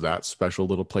also holds that special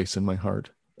little place in my heart.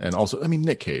 And also, I mean,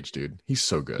 Nick Cage, dude, he's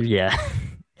so good. Yeah,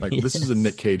 Like this is a Yes.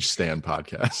 Nick Cage stan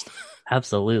podcast.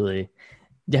 absolutely.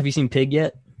 Have you seen Pig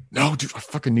yet? No, dude, I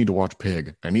fucking need to watch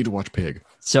Pig. I need to watch Pig.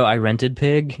 So I rented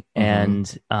Pig,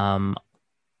 Mhm. and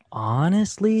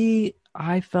honestly,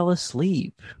 I fell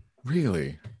asleep.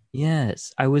 Really?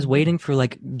 Yes, I was waiting for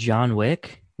like John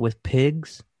Wick with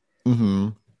pigs. Mm-hmm.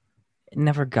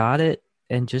 Never got it,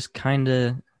 and just kind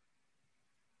of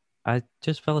I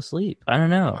just fell asleep. I don't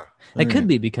know. It could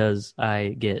be because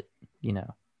I get,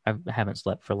 I haven't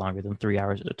slept for longer than 3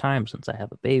 hours at a time since I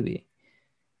have a baby.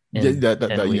 Yeah, In 10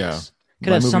 weeks. yeah. Could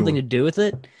My have movie something will- to do with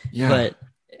it, Yeah. but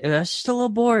I was just a little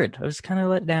bored. I was kind of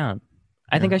let down.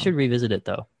 I think I should revisit it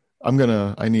though.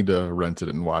 I need to rent it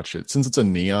and watch it. Since it's a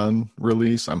Neon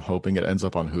release, I'm hoping it ends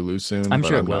up on Hulu soon. I'm but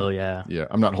sure it not- will. Yeah. Yeah,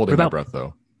 I'm not holding What my about- breath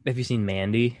though. Have you seen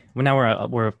Mandy? Well, now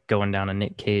we're going down a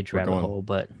Nick Cage rabbit going- hole,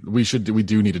 but We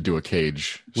do need to do a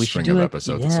Cage We should string do of it,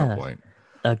 episodes at some yeah. point.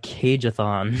 a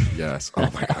Cage-a-thon. Yes. Oh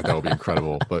my god, that would be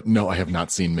incredible. But no, I have not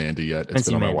seen Mandy yet. It's Haven't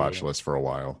been on seen my Mandy watch yet. list for a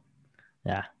while.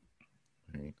 Yeah.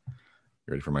 You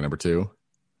ready for my number 2?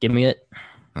 Give me it.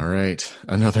 All right.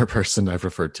 Another person I've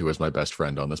referred to as my best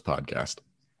friend on this podcast.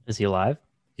 Is he alive?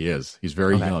 He is. He's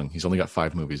very Okay. young. He's only got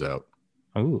 5 movies out.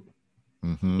 Ooh,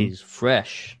 Hmm. he's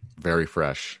fresh. Very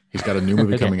fresh. He's got a new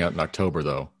movie Okay. coming out in October,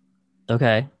 though.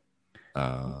 Okay.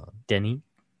 Uh, Denny.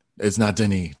 it's not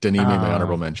Denis. Denis made my Oh.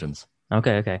 honorable mentions.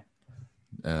 Okay.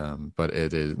 But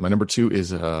it is my number 2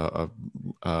 is our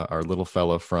little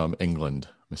fella from England,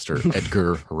 Mr.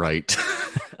 Edgar Wright.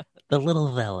 The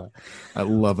little fella. I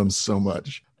love him so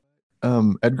much.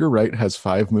 Edgar Wright has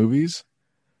 5 movies,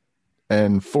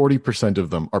 and 40% of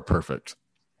them are perfect.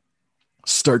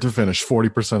 Start to finish,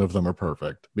 40% of them are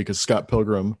perfect because Scott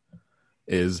Pilgrim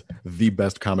is the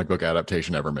best comic book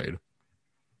adaptation ever made.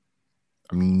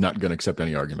 I'm not going to accept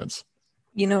any arguments.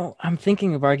 I'm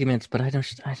thinking of arguments, but I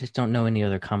just don't know any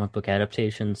other comic book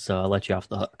adaptations, so I'll let you off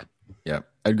the hook. Yeah,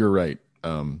 Edgar Wright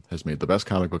has made the best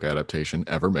comic book adaptation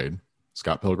ever made.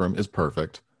 Scott Pilgrim is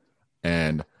perfect,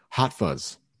 and Hot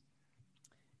Fuzz.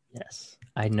 Yes.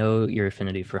 I know your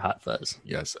affinity for Hot Fuzz.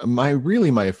 Yes, my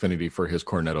affinity for his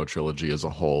Cornetto trilogy as a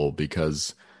whole,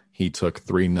 because he took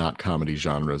 3 not comedy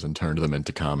genres and turned them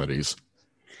into comedies.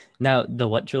 Now, the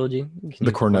what trilogy?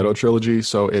 The Cornetto trilogy.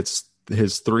 So it's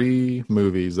his 3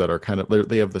 movies that are kind of,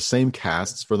 they have the same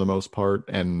casts for the most part,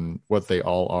 and what they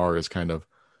all are is kind of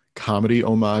comedy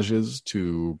homages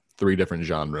to 3 different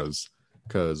genres.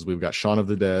 Because we've got Shaun of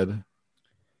the Dead,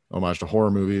 homage to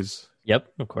horror movies.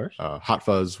 Yep, of course. Hot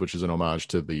Fuzz, which is an homage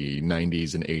to the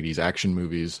 90s and 80s action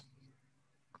movies.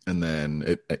 And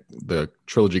then the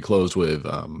trilogy closed with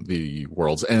The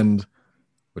World's End,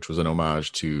 which was an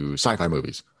homage to sci-fi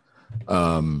movies.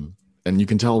 And you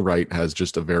can tell Wright has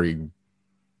just a very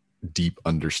deep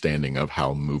understanding of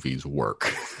how movies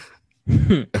work.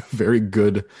 Very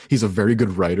good. He's a very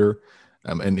good writer.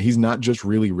 And he's not just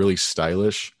really, really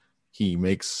stylish. He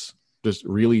makes just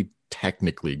really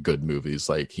technically good movies.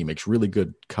 Like he makes really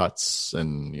good cuts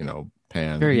and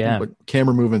pan. Sure, yeah. But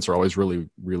camera movements are always really,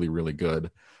 really, really good.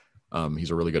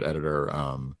 He's a really good editor.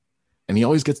 And he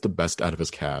always gets the best out of his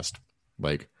cast.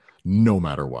 Like no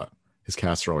matter what, his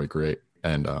casts are always great.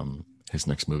 And his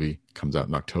next movie comes out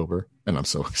in October, and I'm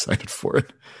so excited for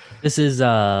it. This is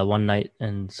One Night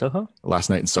in Soho? Last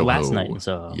Night in Soho. Last Night in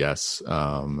Soho. Yes.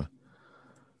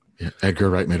 Edgar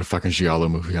Wright made a fucking Giallo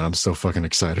movie, and I'm so fucking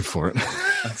excited for it.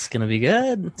 It's going to be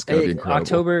good. It's gonna be incredible.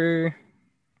 October.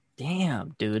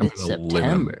 Damn, dude. I'm It's gonna live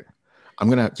in-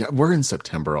 September. We're in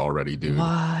September already, dude.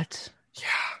 What? Yeah.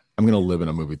 I'm going to live in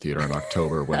a movie theater in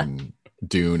October when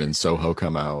Dune and Soho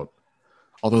come out.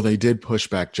 Although they did push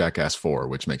back Jackass 4,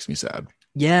 which makes me sad.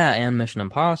 Yeah, and Mission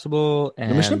Impossible.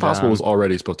 And Mission Impossible was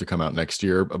already supposed to come out next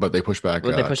year, but they pushed back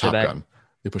Well, they pushed it Top back. Gun.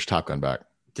 They pushed Top Gun back.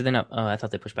 Did they not? Oh, I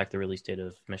thought they pushed back the release date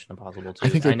of Mission Impossible too. I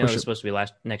think they know it pushed was it- supposed to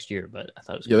be next year, but I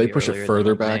thought it was. Yeah, gonna they be pushed it earlier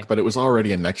further than May. back, but it was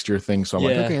already a next year thing. So I'm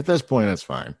like, Yeah. okay, at this point, it's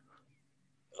fine.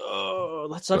 Oh,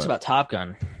 that sucks But- about Top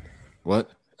Gun.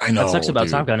 What? I know. That sucks about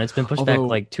dude. Top Gun. It's been pushed back Although-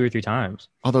 like 2 or 3 times.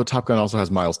 Although Top Gun also has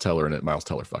Miles Teller in it. Miles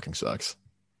Teller fucking sucks.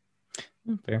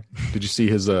 Fair. Did you see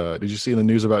his? Did you see the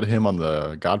news about him on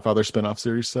the Godfather spinoff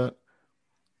series set?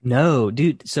 No,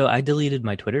 dude. So I deleted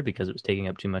my Twitter because it was taking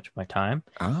up too much of my time,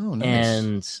 Oh, nice.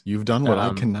 and You've done what I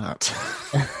um, cannot.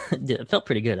 it felt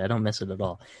pretty good. I don't miss it at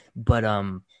all. But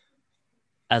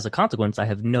as a consequence, I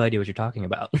have no idea what you're talking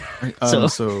about.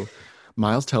 So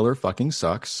Miles Teller fucking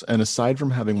sucks. And aside from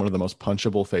having one of the most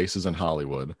punchable faces in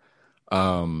Hollywood,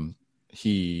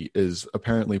 he is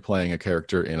apparently playing a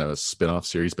character in a spin-off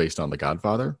series based on The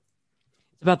Godfather.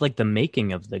 It's about like the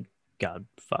making of the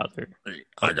Godfather.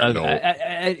 I got no.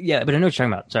 Yeah, but I know what you're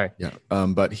talking about. Sorry. Yeah.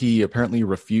 But he apparently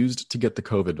refused to get the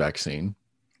COVID vaccine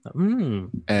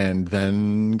and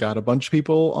then got a bunch of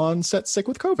people on set sick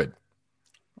with COVID.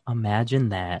 Imagine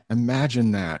that.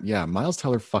 Imagine that. Yeah, Miles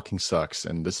Teller fucking sucks.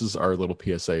 And this is our little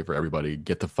PSA for everybody.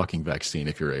 Get the fucking vaccine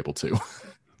if you're able to.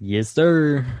 Yes,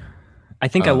 sir. I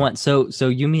think I want so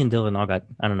you, me, and Dylan all got.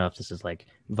 I don't know if this is like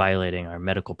violating our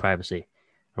medical privacy.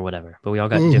 or whatever. But we all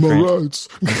got My different. rights.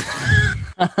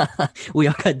 We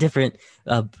all got different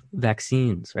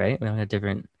vaccines, right? We all got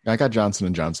different. I got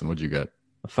Johnson & Johnson. What'd you get?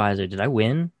 Pfizer. Did I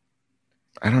win?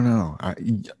 I don't know.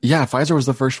 Yeah, Pfizer was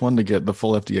the first one to get the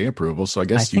full FDA approval, so I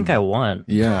guess I think I won.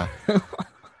 Yeah.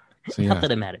 So, yeah. Not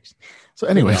that it matters. So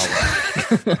anyways,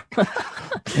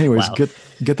 Wow.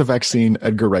 get the vaccine.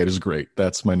 Edgar Wright is great.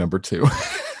 That's my number 2.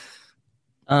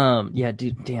 Yeah,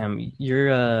 dude, damn,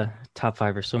 your top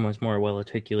 5 are so much more well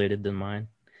articulated than mine.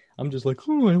 I'm just like,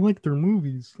 oh, I like their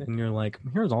movies, and you're like,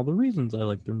 here's all the reasons I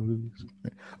like their movies.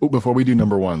 Oh, before we do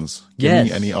number 1s, give Yes.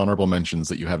 me any honorable mentions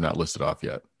that you have not listed off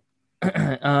yet.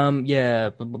 Yeah,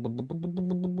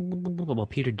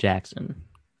 Peter Jackson.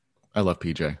 I love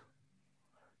PJ.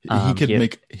 He Yeah.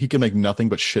 could make nothing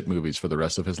but shit movies for the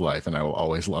rest of his life, and I will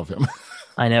always love him.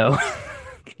 I know.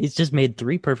 He's just made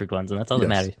 3 perfect ones, and that's all that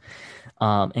Yes.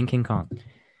 matters. And King Kong.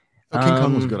 King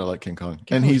Kong was good. I like King Kong.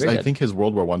 King And Kong was very I good. think his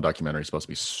World War I documentary is supposed to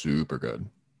be super good.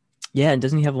 Yeah, and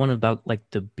doesn't he have one about like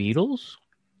the Beatles?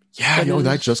 Yeah,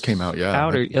 that is just came out. Yeah.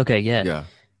 Okay, yeah. Yeah.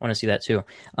 I want to see that too.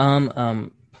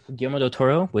 Guillermo del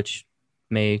Toro, which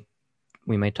we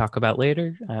may talk about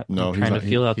later. No, I'm he's trying not- to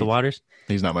feel out the waters.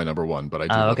 He's not my number 1, but I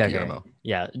do love Okay. Guillermo.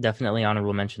 Yeah, definitely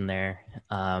honorable mention there.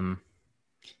 What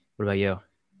about you?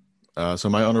 So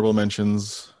my honorable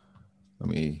mentions, let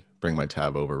me bring my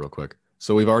tab over real quick.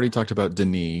 So we've already talked about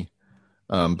Denis,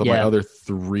 but my Yeah. other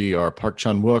 3 are Park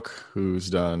Chan-wook, who's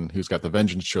got the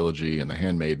Vengeance trilogy and The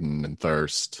Handmaiden and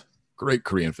Thirst. Great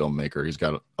Korean filmmaker. He's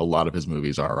got a lot of his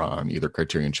movies are on either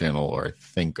Criterion Channel or I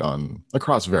think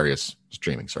across various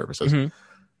streaming services.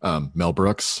 Mhm. Mel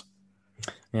Brooks.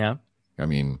 Yeah. I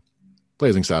mean,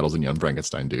 Blazing Saddles and Young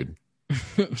Frankenstein, dude.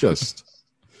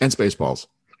 And Spaceballs.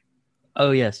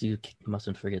 Oh yes, you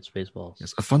mustn't forget Spaceballs.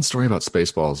 Yes, a fun story about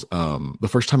Spaceballs. The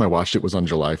first time I watched it was on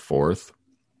July 4th.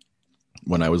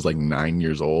 When I was like 9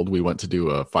 years old, we went to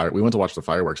we went to watch the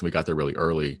fireworks, and we got there really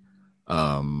early.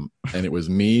 And it was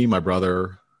me, my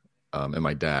brother, and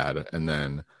my dad, and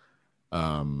then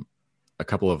a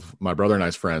couple of my brother and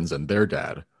I's friends and their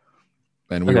dad.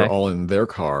 And we were all in their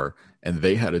car, and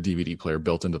they had a DVD player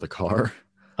built into the car.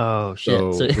 Oh shit!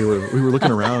 So we were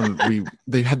looking around.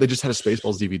 They just had a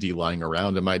Spaceballs DVD lying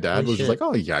around, and my dad was just like,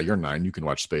 "Oh yeah, you're 9, you can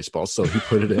watch Spaceballs." So he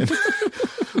put it in.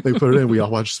 They put it in. We all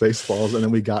watched Spaceballs, and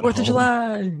then we got 4th of home.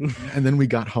 July. And then we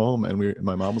got home, and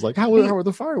my mom was like, "How were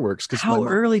the fireworks?" Because How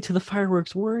early to the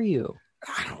fireworks were you?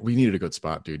 we needed a good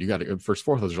spot, dude. You got to first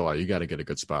 4th of July. You got to get a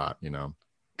good spot, you know.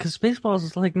 Because Spaceballs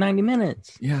is like 90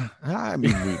 minutes. Yeah, I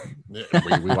mean, we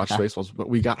watched Spaceballs, but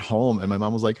we got home, and my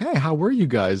mom was like, "Hey, how were you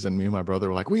guys?" And me and my brother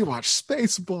were like, "We watched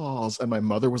Spaceballs," and my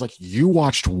mother was like, "You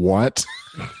watched what?"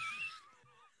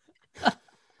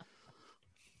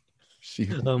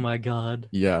 Oh my god!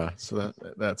 Yeah, so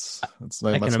that's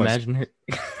my. I can imagine her.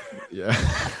 Yeah,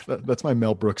 that's my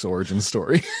Mel Brooks origin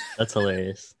story. That's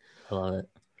hilarious. I love it.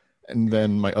 And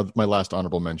then my last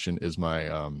honorable mention is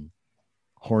my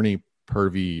horny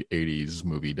pervy 80s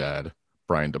movie dad,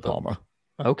 Brian De Palma.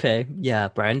 Okay, yeah,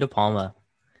 Brian De Palma.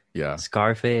 Yeah,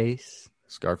 Scarface.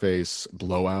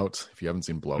 Blowout. If you haven't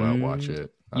seen Blowout, watch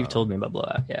it. You've told me about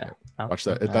Blowout. Yeah, Watch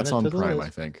that. That's on Prime, I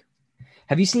think.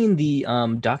 Have you seen the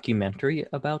documentary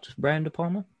about Brian De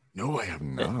Palma? No, I have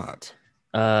not.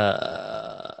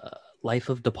 Life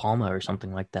of De Palma or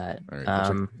something like that. All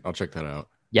right, I'll check that out.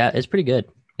 Yeah, it's pretty good.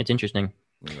 It's interesting.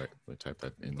 Let me type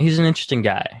that in. He's an interesting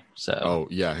guy. So. Oh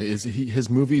yeah, his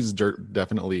movies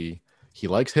definitely. He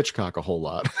likes Hitchcock a whole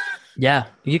lot. Yeah,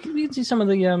 you can see some of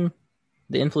the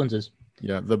influences.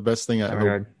 Yeah, the best thing in that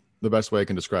regard. The best way I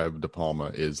can describe De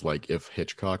Palma is like if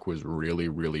Hitchcock was really,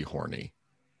 really horny.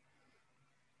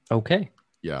 Okay.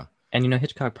 Yeah. And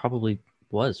Hitchcock probably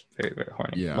was very, very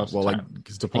horny. Yeah. Most Well, of the like time.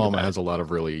 because De Palma has a lot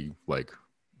of really like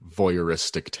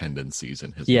voyeuristic tendencies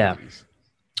in his Yeah. movies.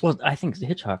 Well, I think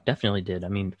Hitchcock definitely did. I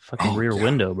mean, fucking Rear yeah.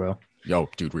 Window, bro. Yo,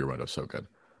 dude, Rear Window's so good.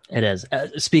 It is.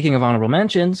 Speaking of honorable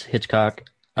mentions, Hitchcock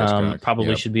probably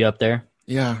yep. should be up there.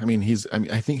 Yeah, I mean,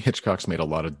 I think Hitchcock's made a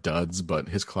lot of duds, but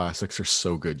his classics are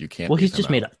so good you can't. Well, beat he's them just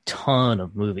out. made a ton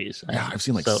of movies. Yeah, I've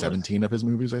seen like 17 of his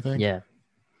movies, I think. Yeah.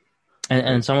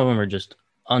 And some of them are just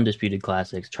undisputed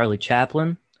classics. Charlie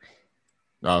Chaplin.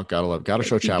 Oh, gotta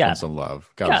show Chaplin some love.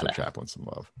 Gotta show Chaplin some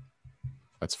love.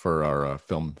 That's for our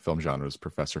film genres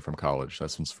professor from college.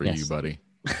 That one's for you, buddy.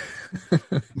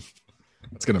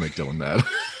 That's gonna make Dylan mad.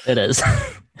 It is.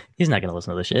 He's not gonna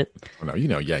listen to this shit. Oh, no,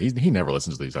 yeah, he never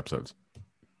listens to these episodes.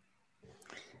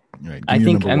 All right, I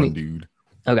think number one, dude.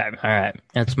 Okay, all right.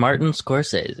 It's Martin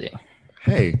Scorsese.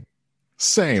 Hey,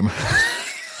 same.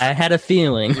 I had a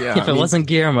feeling if it wasn't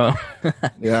Guillermo.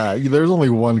 Yeah, there's only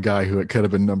one guy who it could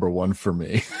have been number one for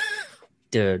me.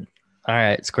 Dude, All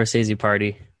right, Scorsese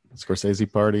party.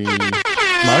 Scorsese party.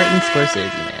 Martin Scorsese,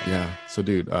 man. Yeah. So,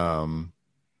 dude,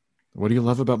 what do you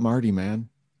love about Marty, man?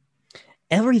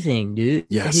 Everything, dude.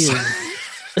 Yes. He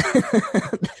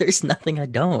there's nothing I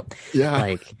don't Yeah.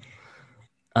 like.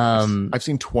 I've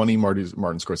seen 20 Martin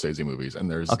Scorsese movies, and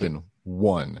there's been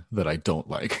one that I don't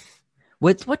like.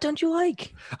 What don't you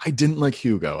like? I didn't like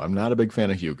Hugo. I'm not a big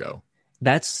fan of Hugo.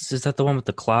 Is that the one with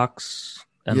the clocks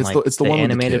and Yeah, like it's the one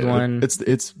animated with the kid. one?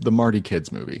 It's the Marty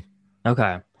Kids movie.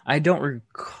 Okay, I don't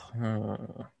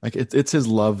recall. Like it's his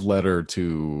love letter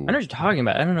to. I know what you're talking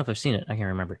about. I don't know if I've seen it. I can't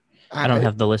remember. I don't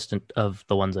have the list of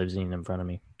the ones I've seen in front of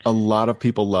me. A lot of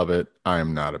people love it. I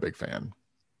am not a big fan.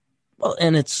 Well,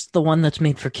 and it's the one that's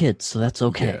made for kids, so that's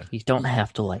okay. Yeah. You don't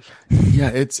have to like it. Yeah,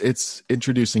 it's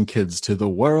introducing kids to the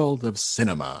world of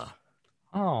cinema.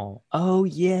 Oh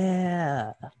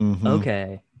yeah. Mhm.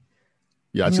 Okay.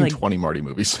 Yeah, I've I seen mean, 20 Marty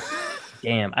movies.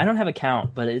 Damn, I don't have a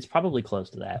count, but it's probably close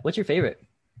to that. What's your favorite?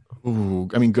 Ooh,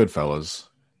 I mean, Goodfellas.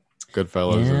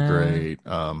 Goodfellas Yeah. are great.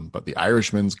 But The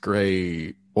Irishman's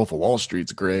great. Wolf of Wall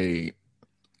Street's great.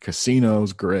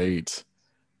 Casino's great.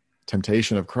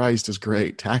 Temptation of Christ is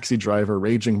great. Taxi Driver,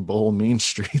 Raging Bull, Mean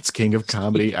Streets, King of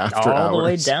Comedy, After All Hours. the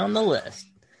way down the list.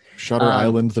 Shutter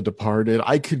Island, The Departed.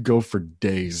 I could go for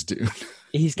days, dude.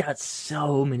 He's got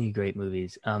so many great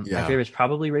movies. My Yeah. favorite's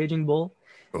probably Raging Bull.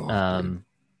 Oh, dude.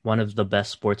 One of the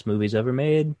best sports movies ever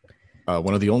made.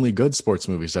 One of the only good sports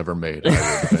movies ever made. I would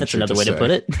That's venture another way to say.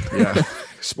 put it. Yeah,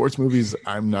 sports movies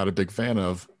I'm not a big fan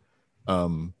of,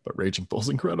 but Raging Bull's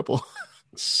incredible.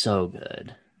 So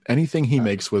good. Anything he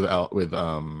makes with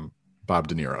Bob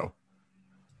De Niro.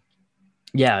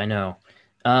 Yeah, I know.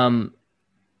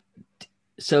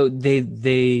 So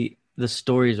the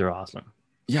stories are awesome.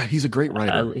 Yeah, he's a great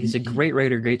writer. He's a great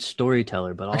writer, great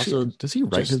storyteller, but Actually, also does he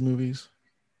write just- his movies?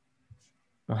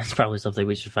 well, that's probably something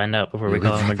we should find out before we Yeah,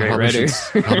 call him a great probably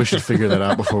writer. probably should figure that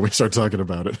out before we start talking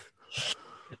about it.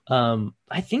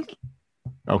 I think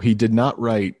Oh, he did not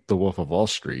write The Wolf of Wall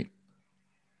Street.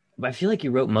 I feel like he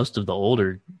wrote most of the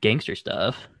older gangster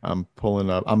stuff. I'm pulling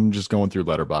up. I'm just going through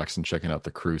Letterboxd and checking out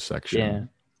the crew section. Yeah.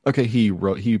 Okay,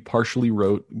 he partially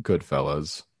wrote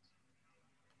Goodfellas.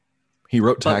 He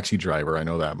wrote But- Taxi Driver, I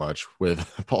know that much, with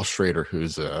Paul Schrader,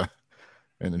 who's an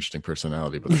interesting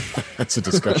personality, but that's a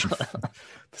discussion.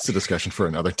 That's a discussion for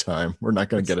another time. We're not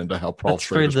going to get into how Paul That's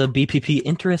for Schrader. the BPP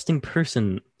Interesting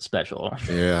Person special.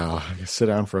 Yeah, sit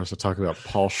down for us to talk about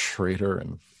Paul Schrader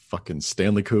and fucking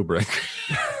Stanley Kubrick.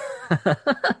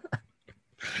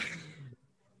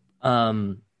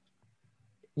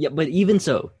 Yeah, but even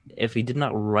so, if he did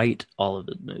not write all of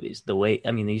the movies,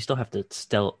 you still have to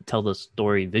tell the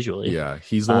story visually. Yeah,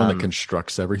 he's the one that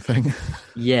constructs everything.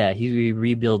 Yeah, he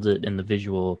rebuilds it in the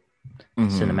visual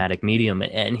cinematic medium,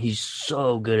 and he's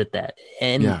so good at that.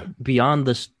 And Yeah. beyond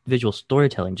the visual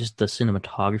storytelling, just the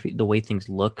cinematography, the way things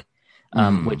look,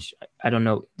 which I don't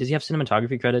know. Does he have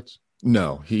cinematography credits?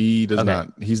 No, he does Okay. not.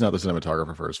 He's not the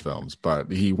cinematographer for his films, but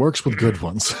he works with good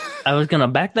ones. I was gonna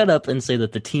back that up and say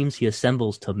that the teams he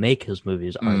assembles to make his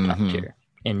movies are top tier.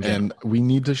 In general. And we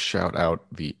need to shout out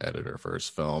the editor for his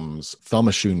films, Thelma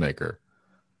Schoonmaker.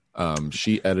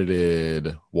 She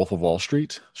edited Wolf of Wall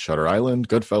Street, Shutter Island,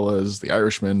 Goodfellas, The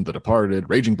Irishman, The Departed,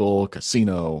 Raging Bull,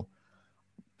 Casino,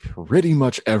 pretty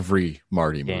much every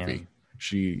Marty movie.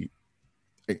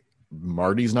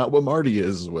 Marty's not what Marty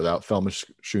is without Thelma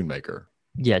Schoonmaker.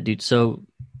 Yeah, dude. So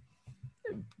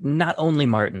not only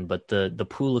Martin, but the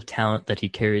pool of talent that he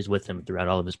carries with him throughout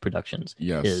all of his productions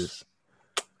Yes. is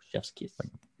chef's kiss.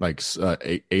 Like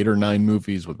eight or nine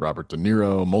movies with Robert De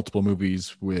Niro, multiple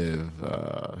movies with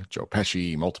Joe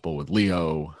Pesci, multiple with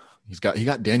Leo. He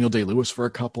got Daniel Day-Lewis for a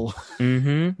couple.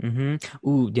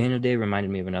 Ooh, Daniel Day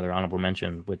reminded me of another honorable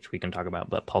mention, which we can talk about,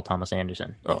 but Paul Thomas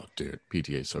Anderson. Oh, dude,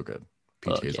 PTA is so good.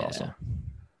 PTA is yeah.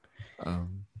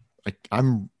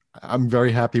 awesome. I'm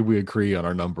very happy we agree on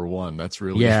our number one. That's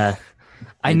really Yeah.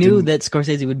 I knew that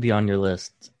Scorsese would be on your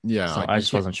list. Yeah. So I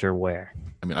just wasn't sure where.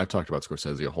 I mean, I've talked about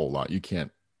Scorsese a whole lot. You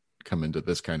can't come into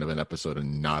this kind of an episode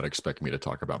and not expect me to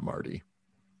talk about Marty.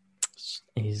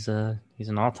 He's an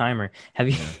all timer. Have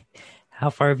you? How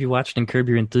far have you watched in Curb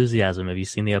Your Enthusiasm? Have you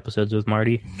seen the episodes with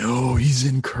Marty? No, he's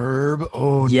in Curb.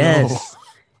 Oh yes.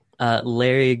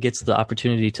 Larry gets the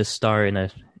opportunity to star in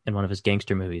one of his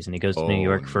gangster movies, and he goes to New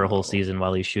York for a whole season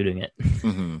while he's shooting it.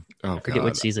 Mm-hmm. Oh, I forget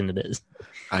what season it is.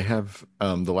 I have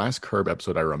the last Curb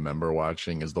episode I remember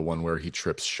watching is the one where he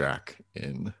trips Shaq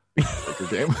in Laker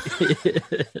game.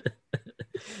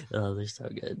 Oh, they're so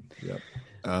good. Yep.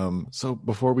 So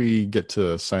before we get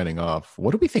to signing off,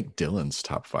 what do we think Dylan's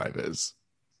top 5 is?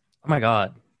 Oh my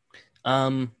god.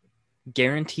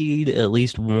 Guaranteed at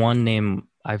least one name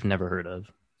I've never heard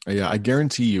of. Yeah, I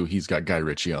guarantee you he's got Guy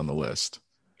Ritchie on the list.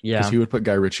 Yeah, Because he would put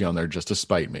Guy Ritchie on there just to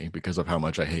spite me because of how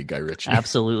much I hate Guy Ritchie.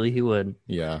 absolutely he would.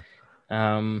 Yeah.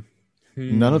 Um,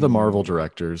 None of the Marvel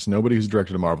directors, nobody who's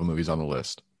directed a Marvel movie is on the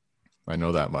list. I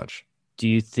know that much. Do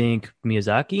you think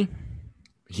Miyazaki?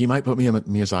 He might put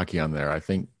Miyazaki on there. I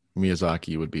think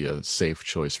Miyazaki would be a safe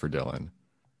choice for Dylan.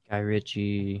 Guy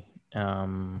Ritchie.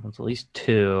 That's at least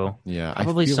two. Yeah.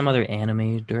 Probably some other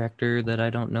anime director that I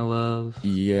don't know of.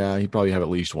 Yeah, he'd probably have at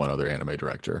least one other anime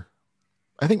director.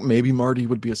 I think maybe Marty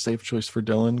would be a safe choice for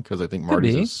Dylan because I think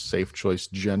Marty's a safe choice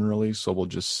generally. So we'll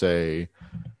just say,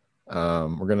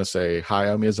 we're going to say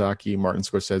Hayao Miyazaki, Martin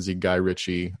Scorsese, Guy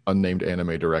Ritchie, unnamed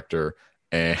anime director,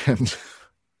 and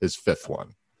his fifth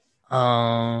one.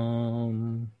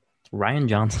 Ryan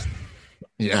Johnson.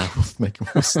 Yeah,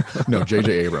 no,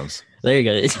 J.J. Abrams. There you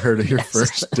go. You heard it here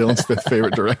first. Dylan's fifth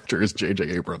favorite director is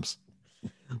J.J. Abrams.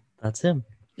 That's him.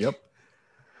 Yep.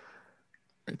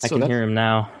 I can hear him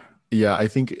now. Yeah, I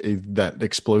think that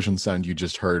explosion sound you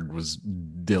just heard was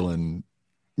Dylan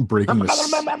breaking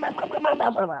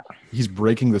the... He's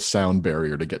breaking the sound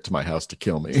barrier to get to my house to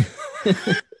kill me.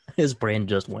 His brain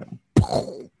just went...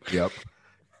 Yep.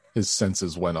 His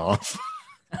senses went off.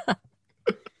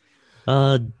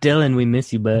 Dylan, we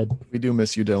miss you, bud. We do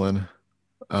miss you, Dylan.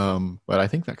 But I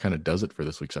think that kind of does it for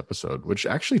this week's episode, which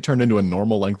actually turned into a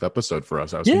normal length episode for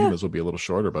us. I was thinking this would be a little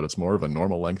shorter, but it's more of a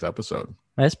normal length episode.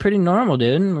 That's pretty normal,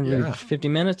 dude. Yeah. 50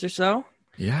 minutes or so.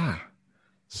 Yeah.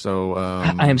 So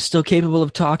I am still capable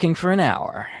of talking for an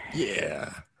hour.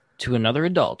 Yeah. To another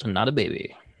adult and not a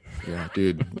baby. Yeah,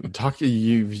 dude.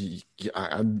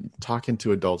 I'm talking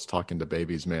to adults, talking to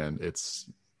babies, man. It's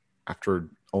after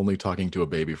only talking to a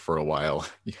baby for a while,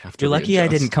 you have to. You're lucky I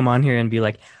didn't come on here and be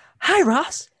like, "Hi,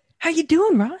 Ross. How you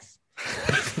doing, Ross?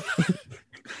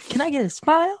 Can I get a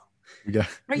smile?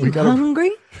 Are you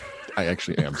hungry?" I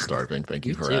actually am starving. Thank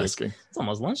you for asking. It's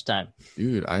almost lunchtime.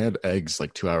 Dude, I had eggs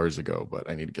like 2 hours ago, but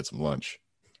I need to get some lunch.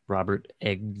 Robert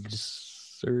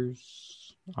Eggers,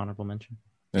 honorable mention.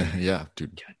 Yeah,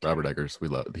 dude. Robert Eggers. We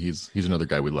love. He's another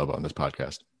guy we love on this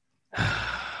podcast.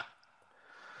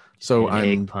 So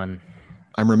I'm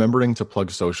remembering to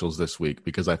plug socials this week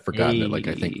because I've forgotten it like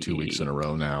I think 2 weeks in a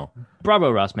row now.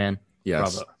 Bravo, Ross, man.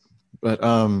 Yes. Bravo. But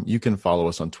you can follow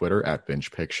us on Twitter at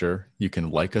Binge Picture. You can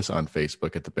like us on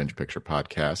Facebook at the Binge Picture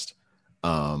Podcast.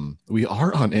 We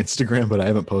are on Instagram, but I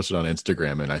haven't posted on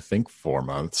Instagram in I think 4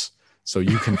 months. So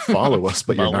you can follow us,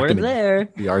 but you're not going to. There.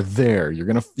 We are there. You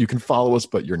can follow us,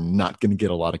 but you're not going to get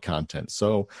a lot of content.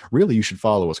 So really, you should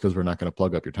follow us because we're not going to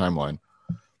plug up your timeline.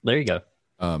 There you go.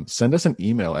 Send us an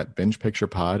email at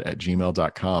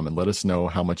bingepicturepod@gmail.com and let us know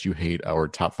how much you hate our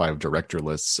top 5 director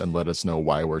lists and let us know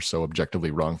why we're so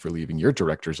objectively wrong for leaving your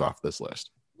directors off this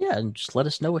list. Yeah, and just let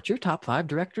us know what your top 5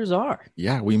 directors are.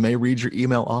 Yeah, we may read your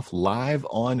email off live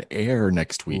on air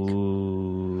next week.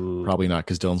 Ooh. Probably not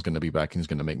because Dylan's going to be back and he's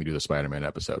going to make me do the Spider-Man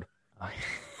episode.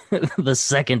 The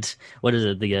second, what is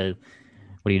it?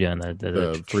 What are you doing?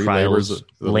 The three trials,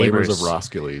 labors of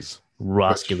Roskilles.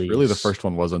 Roskilles. Really, the first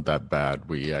one wasn't that bad.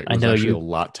 It was actually a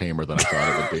lot tamer than I thought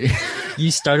it would be. You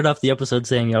started off the episode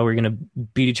saying, "Oh, we're going to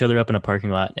beat each other up in a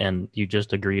parking lot," and you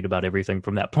just agreed about everything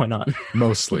from that point on.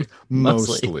 Mostly.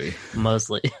 We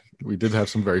did have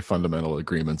some very fundamental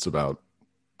agreements about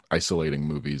isolating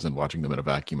movies and watching them in a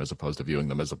vacuum as opposed to viewing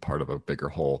them as a part of a bigger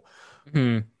whole.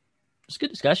 Mm-hmm. It's a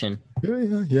good discussion.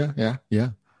 Yeah.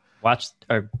 Watch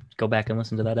or go back and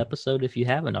listen to that episode if you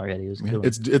haven't already. It was good.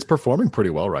 It's performing pretty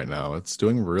well right now. It's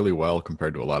doing really well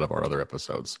compared to a lot of our other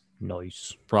episodes.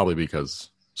 Nice. Probably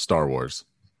because Star Wars.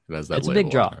 It has that. It's a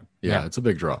big draw. Yeah, it's a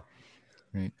big draw.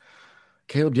 Right.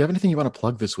 Caleb, do you have anything you want to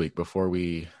plug this week before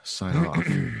we sign off?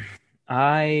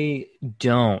 I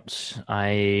don't.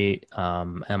 I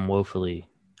am woefully,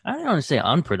 I don't want to say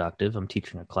unproductive. I'm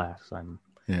teaching a class. I'm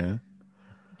in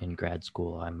grad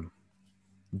school. I'm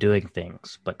doing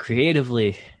things, but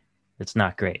creatively it's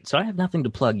not great. So I have nothing to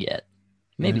plug yet.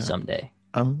 Maybe someday.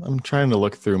 I'm trying to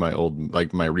look through my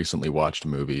my recently watched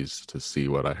movies to see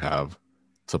what I have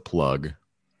to plug.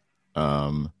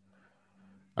 I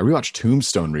rewatched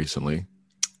Tombstone recently.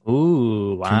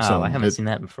 Ooh, wow. Tombstone, I haven't seen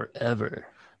that in forever.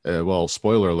 Well,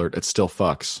 spoiler alert, it still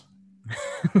fucks.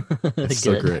 It's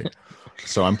so great.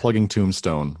 So I'm plugging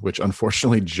Tombstone, which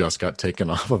unfortunately just got taken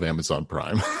off of Amazon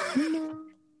Prime.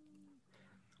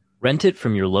 Rent it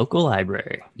from your local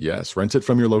library. Yes, rent it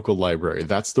from your local library.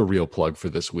 That's the real plug for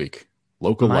this week.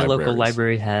 My local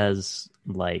library has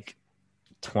like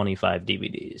 25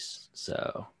 DVDs,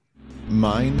 so...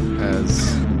 Mine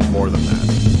has more than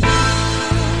that.